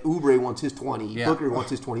individual. Like Oubre wants his 20. Yeah. Booker wants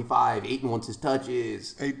his 25. Ayton wants his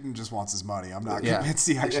touches. Ayton just wants his money. I'm not Yeah. convinced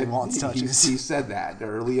he actually wants touches. He said that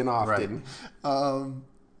early and often.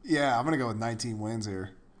 Yeah, I'm going to go with 19 wins here.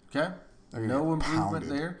 Okay. They're gonna No get improvement pounded.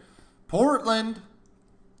 there. Portland.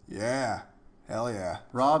 Yeah, hell yeah.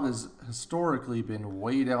 Rob has historically been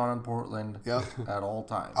way down on Portland Yep. at all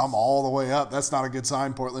times. I'm all the way up. That's not a good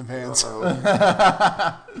sign, Portland fans.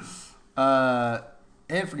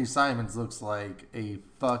 Anthony Simons looks like a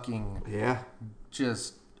fucking Yeah.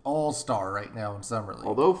 just all-star right now in Summer League.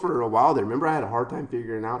 Although for a while there, remember I had a hard time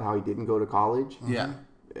figuring out how he didn't go to college? Yeah.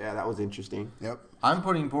 Yeah, that was interesting. Yep. I'm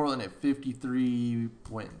putting Portland at 53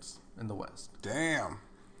 wins in the West. Damn.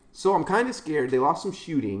 So I'm kind of scared. They lost some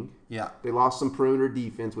shooting. Yeah. They lost some perimeter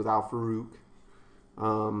defense without Farouk.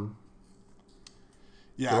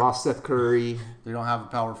 They Yeah, lost Seth Curry. They don't have a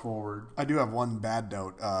power forward. I do have one bad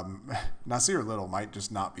note. Nasir Little might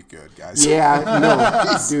just not be good, guys. Yeah,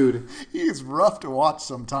 no, dude. He is rough to watch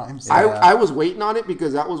sometimes. I was waiting on it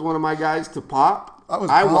because that was one of my guys to pop.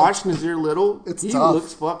 I pumped. watched Nazir Little. It's he tough.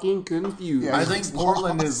 looks fucking confused. Yeah. I think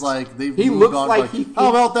Portland is like they've He moved looks on. like he how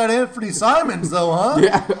about that Anthony Simons though, huh?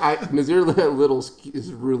 Yeah, Nazir Little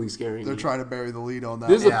is really scary. They're trying to bury the lead on that.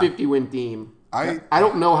 This is Yeah. a 50-win team. I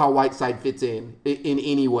don't know how Whiteside fits in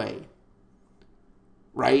any way.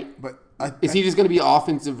 Right? but Is he just going to be an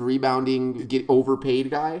offensive rebounding, get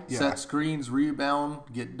overpaid guy? Yeah. Set screens, rebound,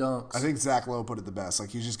 get dunks. I think Zach Lowe put it the best. Like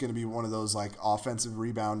he's just going to be one of those like offensive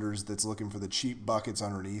rebounders that's looking for the cheap buckets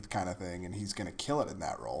underneath kind of thing, and he's going to kill it in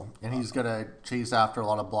that role and he's gonna chase after a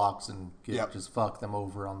lot of blocks and Yep. just fuck them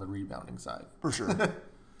over on the rebounding side. for sure.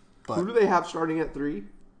 Who do they have starting at 3?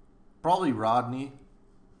 Probably Rodney.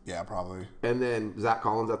 Yeah, probably. And then Zach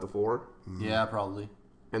Collins at the 4? Yeah, probably.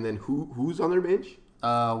 And then who's on their bench?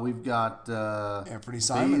 We've got Anthony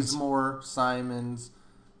Simons. Bazemore, Simons,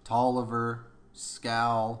 Tolliver,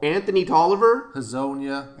 Scal, Anthony Tolliver?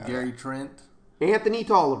 Hazonia, Gary Trent. Anthony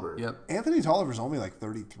Tolliver. Yep. Anthony Tolliver's only like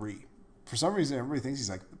 33. For some reason, everybody thinks he's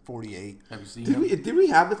like 48. Have you seen Did him? we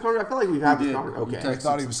have this conversation? I feel like we've had We this did. conversation. We Okay. I texted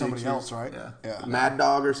thought he some was somebody pictures. else, right? Yeah. Mad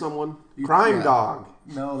Dog or someone? Crime yeah. Dog.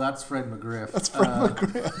 No, that's Fred McGriff. That's Fred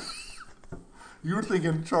McGriff. You were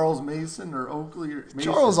thinking Charles Mason or Oakley or Mason.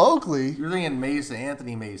 Charles Oakley. You're thinking Mason,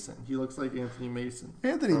 Anthony Mason. He looks like Anthony Mason.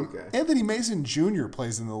 Okay. Anthony Mason Jr.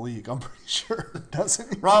 plays in the league. I'm pretty sure,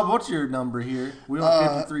 doesn't he? Rob, what's your number here? We don't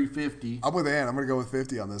 5350. I'm with Ann. I'm going to go with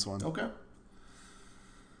 50 on this one. Okay.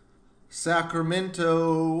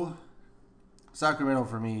 Sacramento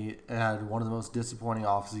for me had one of the most disappointing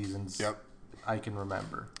off seasons Yep. I can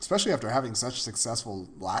remember. Especially after having such successful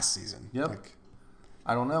last season. Yep. Like,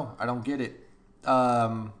 I don't know. I don't get it.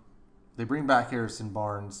 They bring back Harrison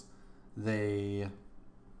Barnes. They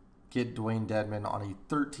get Dwayne Dedman on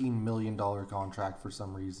a $13 million contract for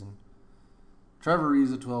some reason. Trevor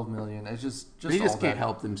Reeves at $12 million. It's just They just all can't that.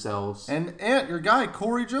 help themselves. And your guy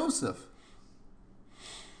Corey Joseph,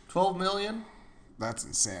 $12 million. that's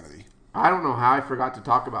insanity. I don't know how I forgot to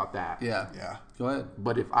talk about that. Yeah. Yeah. Go ahead.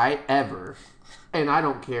 But if I ever, and I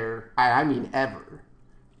don't care, I mean ever,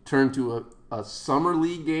 turn to a summer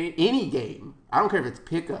league game, any game, I don't care if it's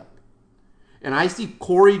pickup, and I see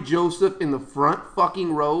Corey Joseph in the front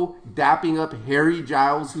fucking row dapping up Harry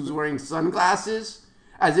Giles, who's wearing sunglasses,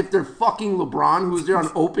 as if they're fucking LeBron, who's there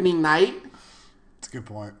on opening night. That's a good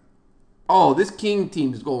point. Oh, this King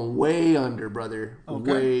team is going way under, brother.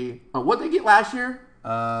 Okay. Way. What'd they get last year?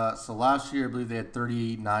 So last year I believe they had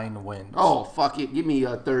 39 wins. Oh, fuck it. Give me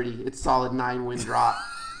a 30. It's solid 9-win drop.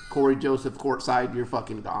 Corey Joseph courtside, you're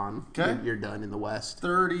fucking gone. Okay. You're done in the West.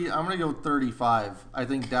 30. I'm gonna go 35. I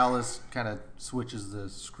think Dallas kind of switches the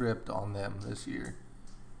script on them this year.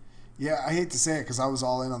 Yeah, I hate to say it because I was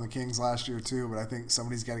all in on the Kings last year too, but I think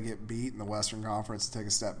somebody's got to get beat in the Western Conference to take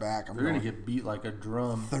a step back. I'm They're gonna going get beat like a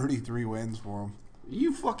drum. 33 wins for them.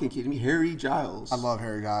 You fucking kidding me? Harry Giles. I love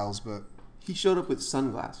Harry Giles, but He showed up with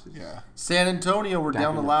sunglasses. yeah. San Antonio, we're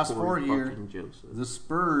down the Dapping up last Corey 4 here. fucking Joseph. The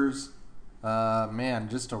Spurs, man,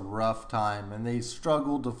 just a rough time, and they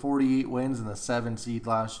struggled to 48 wins in the 7 seed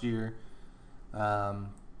last year.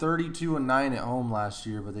 32-9 at home last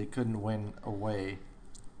year, but they couldn't win away.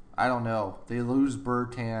 I don't know. They lose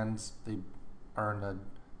Bertans. They are in a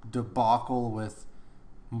debacle with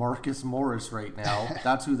Marcus Morris right now.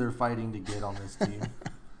 That's who they're fighting to get on this team.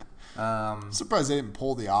 I'm surprised they didn't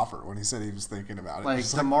pull the offer when he said he was thinking about it. Like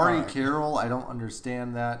Just Damari all right. Carroll, I don't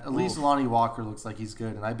understand that. At least Lonnie Walker looks like he's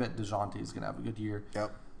good, and I bet DeJounte is going to have a good year.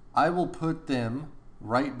 Yep. I will put them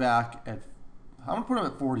right back at. I'm going to put them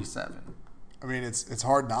at 47. I mean, it's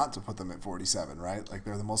hard not to put them at 47, right? Like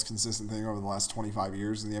they're the most consistent thing over the last 25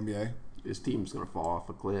 years in the NBA. This team's going to fall off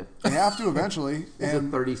a cliff. They have to eventually. It's a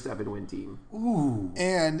And 37-win team. Ooh.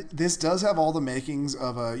 and this does have all the makings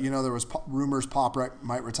of a. You know, there was rumors Pop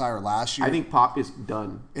might retire last year. I think Pop is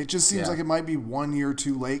done. it just seems Yeah. like it might be 1 year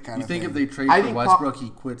too late, kind You of think thing. if they trade I for think Westbrook,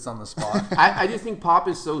 he quits on the spot? I just think Pop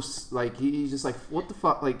is so, like, he's just like, what the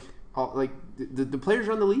fuck? Like the players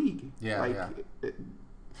run the league. Yeah, like, yeah.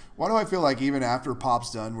 Why do I feel like even after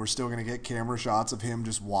Pop's done, we're still going to get camera shots of him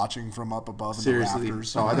just watching from up above in Seriously. the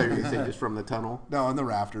rafters? Oh, I thought you were going to say just from the tunnel. No, in the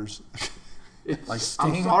rafters. Like I'm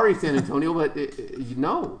Sting? sorry, San Antonio, but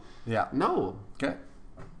no. Yeah. No. Okay.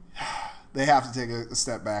 They have to take a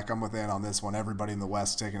step back. I'm with Ann on this one. Everybody in the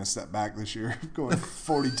West taking a step back this year, going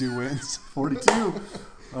 42 wins. 42.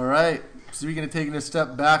 All right. Speaking of taking a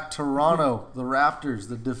step back, Toronto, the Raptors,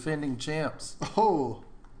 the defending champs. Oh,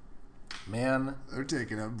 Man, they're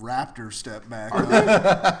taking a Raptor step back. What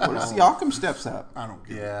if Siakam steps up? I don't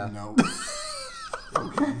get Yeah. it. No.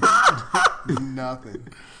 Nothing.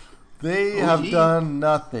 they OG. have done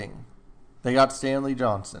nothing. They got Stanley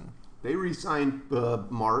Johnson. They re-signed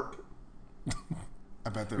Mark. I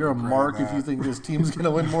bet they You're a regret mark that. if you think this team's going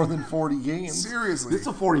to win more than 40 games. Seriously. This is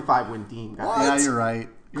a 45-win team, guys. Yeah, you're right.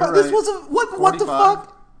 You're God, this right. was a what the 45.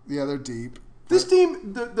 fuck? Yeah, they're deep. This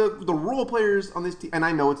team, the role players on this team, and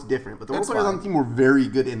I know it's different, but the role It's players on fine. the team were very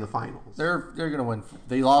good in the finals. They're going to win.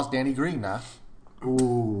 They lost Danny Green now. Ooh.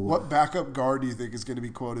 What backup guard do you think is going to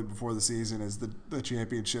be quoted before the season as the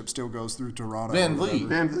championship still goes through Toronto? Van or Vliet. whatever?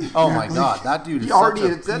 Van Vliet. Oh Yeah. my God, that dude is He already such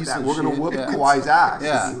a had said piece that. of We're going to shit. whoop Yeah. Kawhi's ass.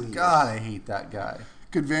 Yeah, if he leaves. God, I hate that guy.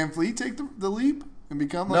 Could Van Vliet take the leap and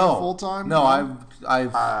become like No, a full-time? no,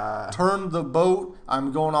 I've turned the boat.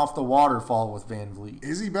 I'm going off the waterfall with Van Vliet.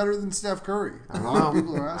 Is he better than Steph Curry? A I lot of don't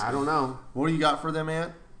people know. are asking. I don't know. What do you got for them,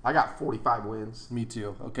 Ant? I got 45 wins. Me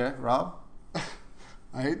too. Okay, Rob?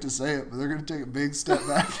 I hate to say it, but they're going to take a big step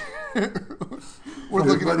back. We're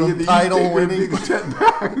looking at Everybody in them. the title East taking a winning. big step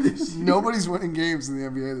back this year. Nobody's winning games in the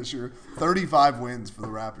NBA this year. 35 wins for the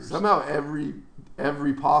Raptors. Somehow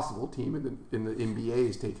every possible team in the NBA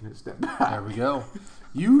is taking a step There back. we go.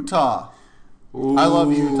 Utah. I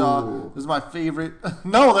love Utah. This is my favorite.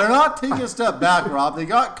 No, they're not taking a step back, Rob. They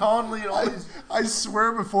got Conley and all these. I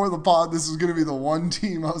swear before the pod, this was going to be the one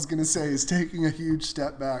team I was going to say is taking a huge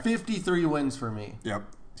step back. 53 wins for me. Yep.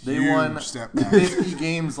 They Huge won step back. 50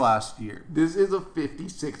 games last year. This is a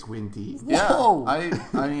 56-win team. Whoa. Yeah,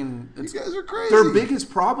 I mean, You it's, guys are crazy. Their biggest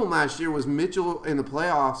problem last year was Mitchell in the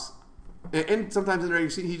playoffs, and sometimes in the regular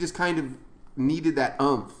season, he just kind of needed that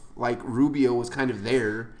umph. Like Rubio was kind of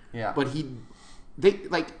there, Yeah. but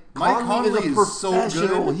Mike Conley Conley is a is so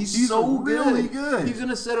professional. good. He's He's so really good. He's going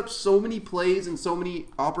to set up so many plays and so many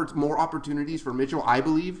more opportunities for Mitchell, I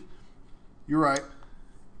believe. You're right.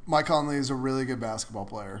 Mike Conley is a really good basketball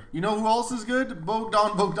player. you know who else is good?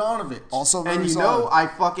 Bogdanovich. Also very And you solid. know, I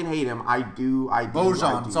fucking hate him. I do.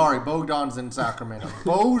 Bojan. I do. Sorry, Bogdan's in Sacramento.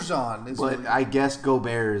 Bojan is. But I guess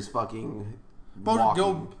Gobert is fucking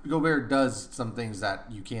walking. Gobert does some things that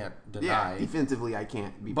you can't Yeah, deny. defensively, I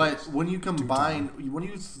can't be. But when you combine, when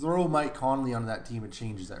you throw Mike Conley on that team, it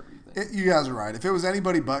changes everything. You guys are right. If it was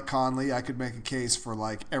anybody but Conley, I could make a case for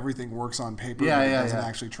like everything works on paper, Yeah, but it yeah, doesn't yeah.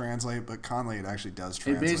 actually translate. But Conley, it actually does It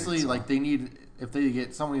translate. basically so. like they need if they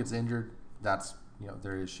get somebody that's injured, that's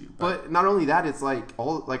their issue. But not only that, it's like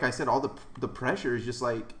like I said, all the pressure is just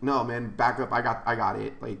like, no man, back up. I got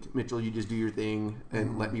it. Like Mitchell, you just do your thing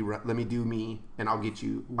and let me do me, and I'll get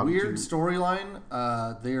you. Weird storyline.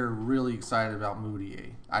 They're really excited about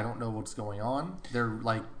Moutier. I don't know what's going on. They're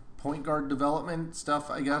like point guard development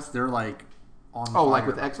stuff. I guess they're like on. Oh, like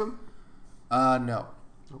fire. with Exum? No.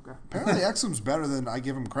 Okay. apparently Exum's better than I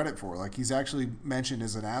give him credit for. Like he's actually mentioned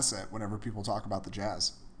as an asset whenever people talk about the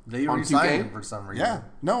Jazz. They On re-signed 2K? him for some reason. Yeah,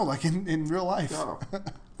 no, like in real life. Oh,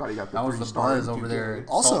 thought he got the That was the 3-star buzz in over 2K. there in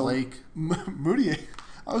Also, Salt Lake. Moutier.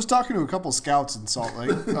 I was talking to a couple scouts in Salt Lake.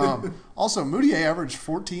 Also, Moutier averaged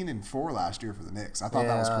 14 and 4 last year for the Knicks. I thought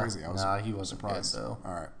that was crazy. I was Nah, he wasn't bad surprised. though.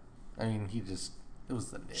 All right, I mean, it was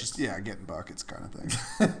the Knicks. just getting buckets kind of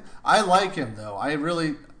thing. I like him though.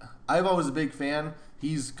 I've always a big fan.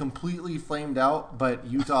 He's completely flamed out, but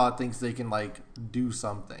Utah thinks they can like do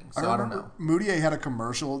something. So I don't know. Moutier had a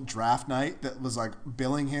commercial draft night that was like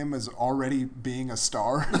billing him as already being a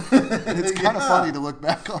star, and it's kind of Yeah. funny to look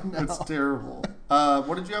back on now. It's terrible.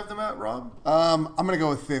 What did you have them at, Rob? I'm gonna go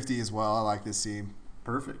with 50 as well. I like this team.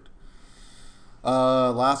 Perfect.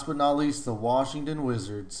 Last but not least, the Washington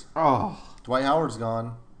Wizards. Oh, Dwight Howard's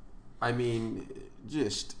gone. I mean,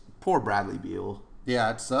 just poor Bradley Beal.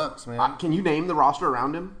 Yeah, it sucks, man. Can you name the roster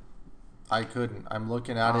around him? I couldn't. I'm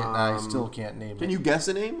looking at it and I still can't name Can it. you guess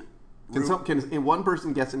a name? Can one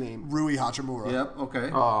person guess a name? Rui Hachimura. Yep. Okay.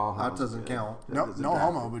 Oh, that doesn't good. count. That No, doesn't no matter.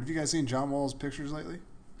 homo. But have you guys seen John Wall's pictures lately?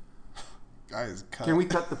 Guy is cut. Can we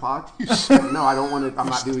cut the pod? No, I don't want to. I'm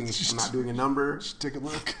not doing a number. Just take a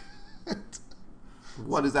look?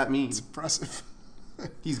 What does that mean? It's impressive.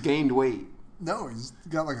 He's gained weight. No, he's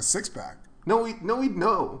got like a 6-pack. No. He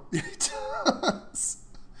does.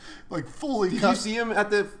 Like fully Did cut. you see him at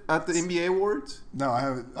the NBA awards? No, I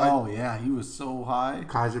haven't. Oh yeah, he was so high.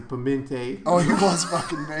 Kaiser Permanente. Oh, he was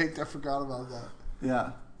fucking baked. I forgot about that.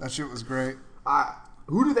 Yeah. That shit was great.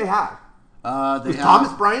 Who do they have? They Was have,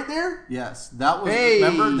 Thomas Bryant there? Yes, that was. Hey.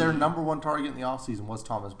 Remember, their number one target in the offseason was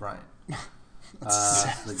Thomas Bryant. They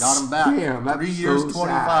got him back. Damn, that's 3 years, so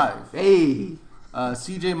 25. sad. Hey.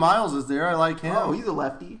 CJ Miles is there. I like him. Oh, he's a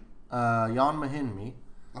lefty. Jan Mahinmi.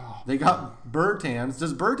 Oh, They got Bertans.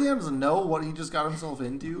 Does Bertans know what he just got himself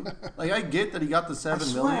into? Like, I get that he got the I $7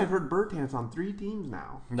 swear million. I've heard Bertans on 3 teams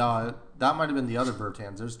now. No, that might have been the other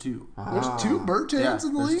Bertans. There's two. there's 2 Bertans Yeah,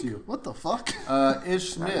 in the there's league? 2. What the fuck? Ish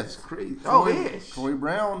That's Smith. crazy. Oh, Ish. Troy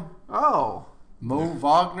Brown. Oh. Mo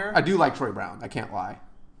Wagner. I do like Troy Brown. I can't lie.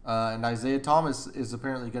 And Isaiah Thomas is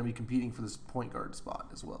apparently going to be competing for this point guard spot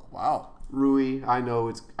as well. Wow, Rui, I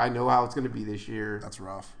know how it's going to be this year. that's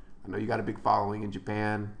rough. I know you got a big following in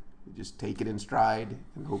Japan. You just take it in stride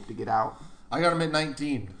and hope to get out. I got him at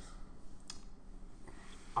 19.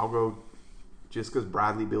 I'll go just because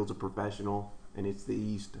Bradley Beal's a professional and it's the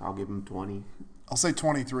East. I'll give him 20. I'll say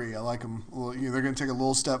 23. I like them. They're going to take a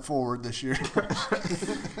little step forward this year.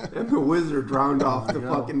 And the Wizards round off the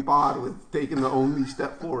go. fucking pod with taking the only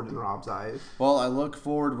step forward in Rob's eyes. Well, I look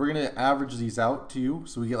forward. We're going to average these out to you.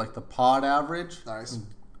 So we get like the pod average. Nice. And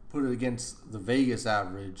put it against the Vegas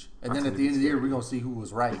average. And That's then at gonna the be end of the year, scary. we're going to see who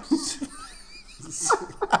was right.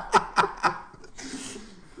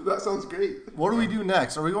 That sounds great. What do we do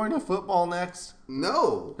next? Are we going to football next?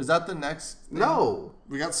 No. Is that the next thing? No.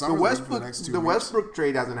 We got The summer league for the Westbrook, next 2 the weeks. Westbrook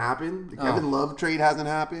trade hasn't happened. The Kevin Love trade hasn't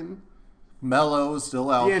happened. Melo is still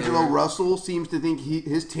out D'Angelo there. Russell seems to think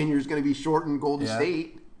his tenure is going to be short in Golden Yeah.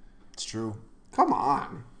 State. It's true. Come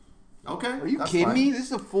on. Okay. Are you that's kidding fine. me? This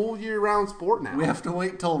is a full year-round sport now. We have to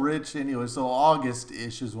wait till Rich anyway. So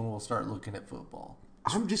August-ish is when we'll start looking at football.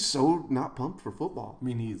 I'm just so not pumped for football.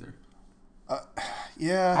 Me neither.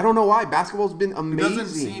 Yeah. I don't know why. Basketball's been It amazing.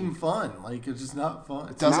 doesn't seem fun. Like, it's just not fun.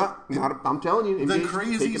 It doesn't. I'm telling you. The NBA's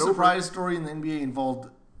crazy taking over. surprise story in the NBA involved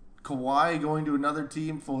Kawhi going to another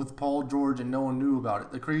team with Paul George and no one knew about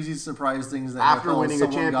it. The crazy surprise thing is that After NFL, winning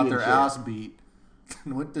a someone got their championship. ass beat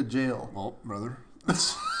and went to jail. Well, brother.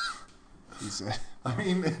 He said. I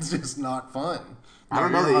mean, it's just not fun. I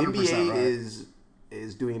don't No, know. you're The 100% NBA right.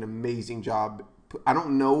 is doing an amazing job. I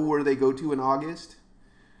don't know where they go to in August.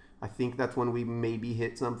 I think that's when we maybe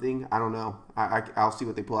hit something. I don't know. I'll see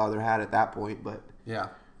what they pull out of their hat at that point. But Yeah.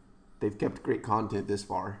 they've kept great content this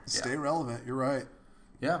far. Stay relevant. You're right.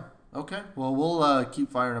 Yeah. Okay. Well, we'll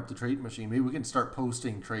keep firing up the trade machine. Maybe we can start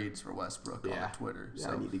posting trades for Westbrook on Twitter. Yeah,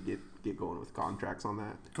 So I need to get going with contracts on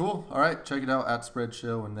that. cool. All right. Check it out at Spread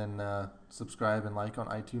Show and then subscribe and like on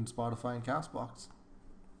iTunes, Spotify, and CastBox.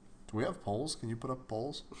 Do we have polls? Can you put up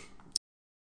polls?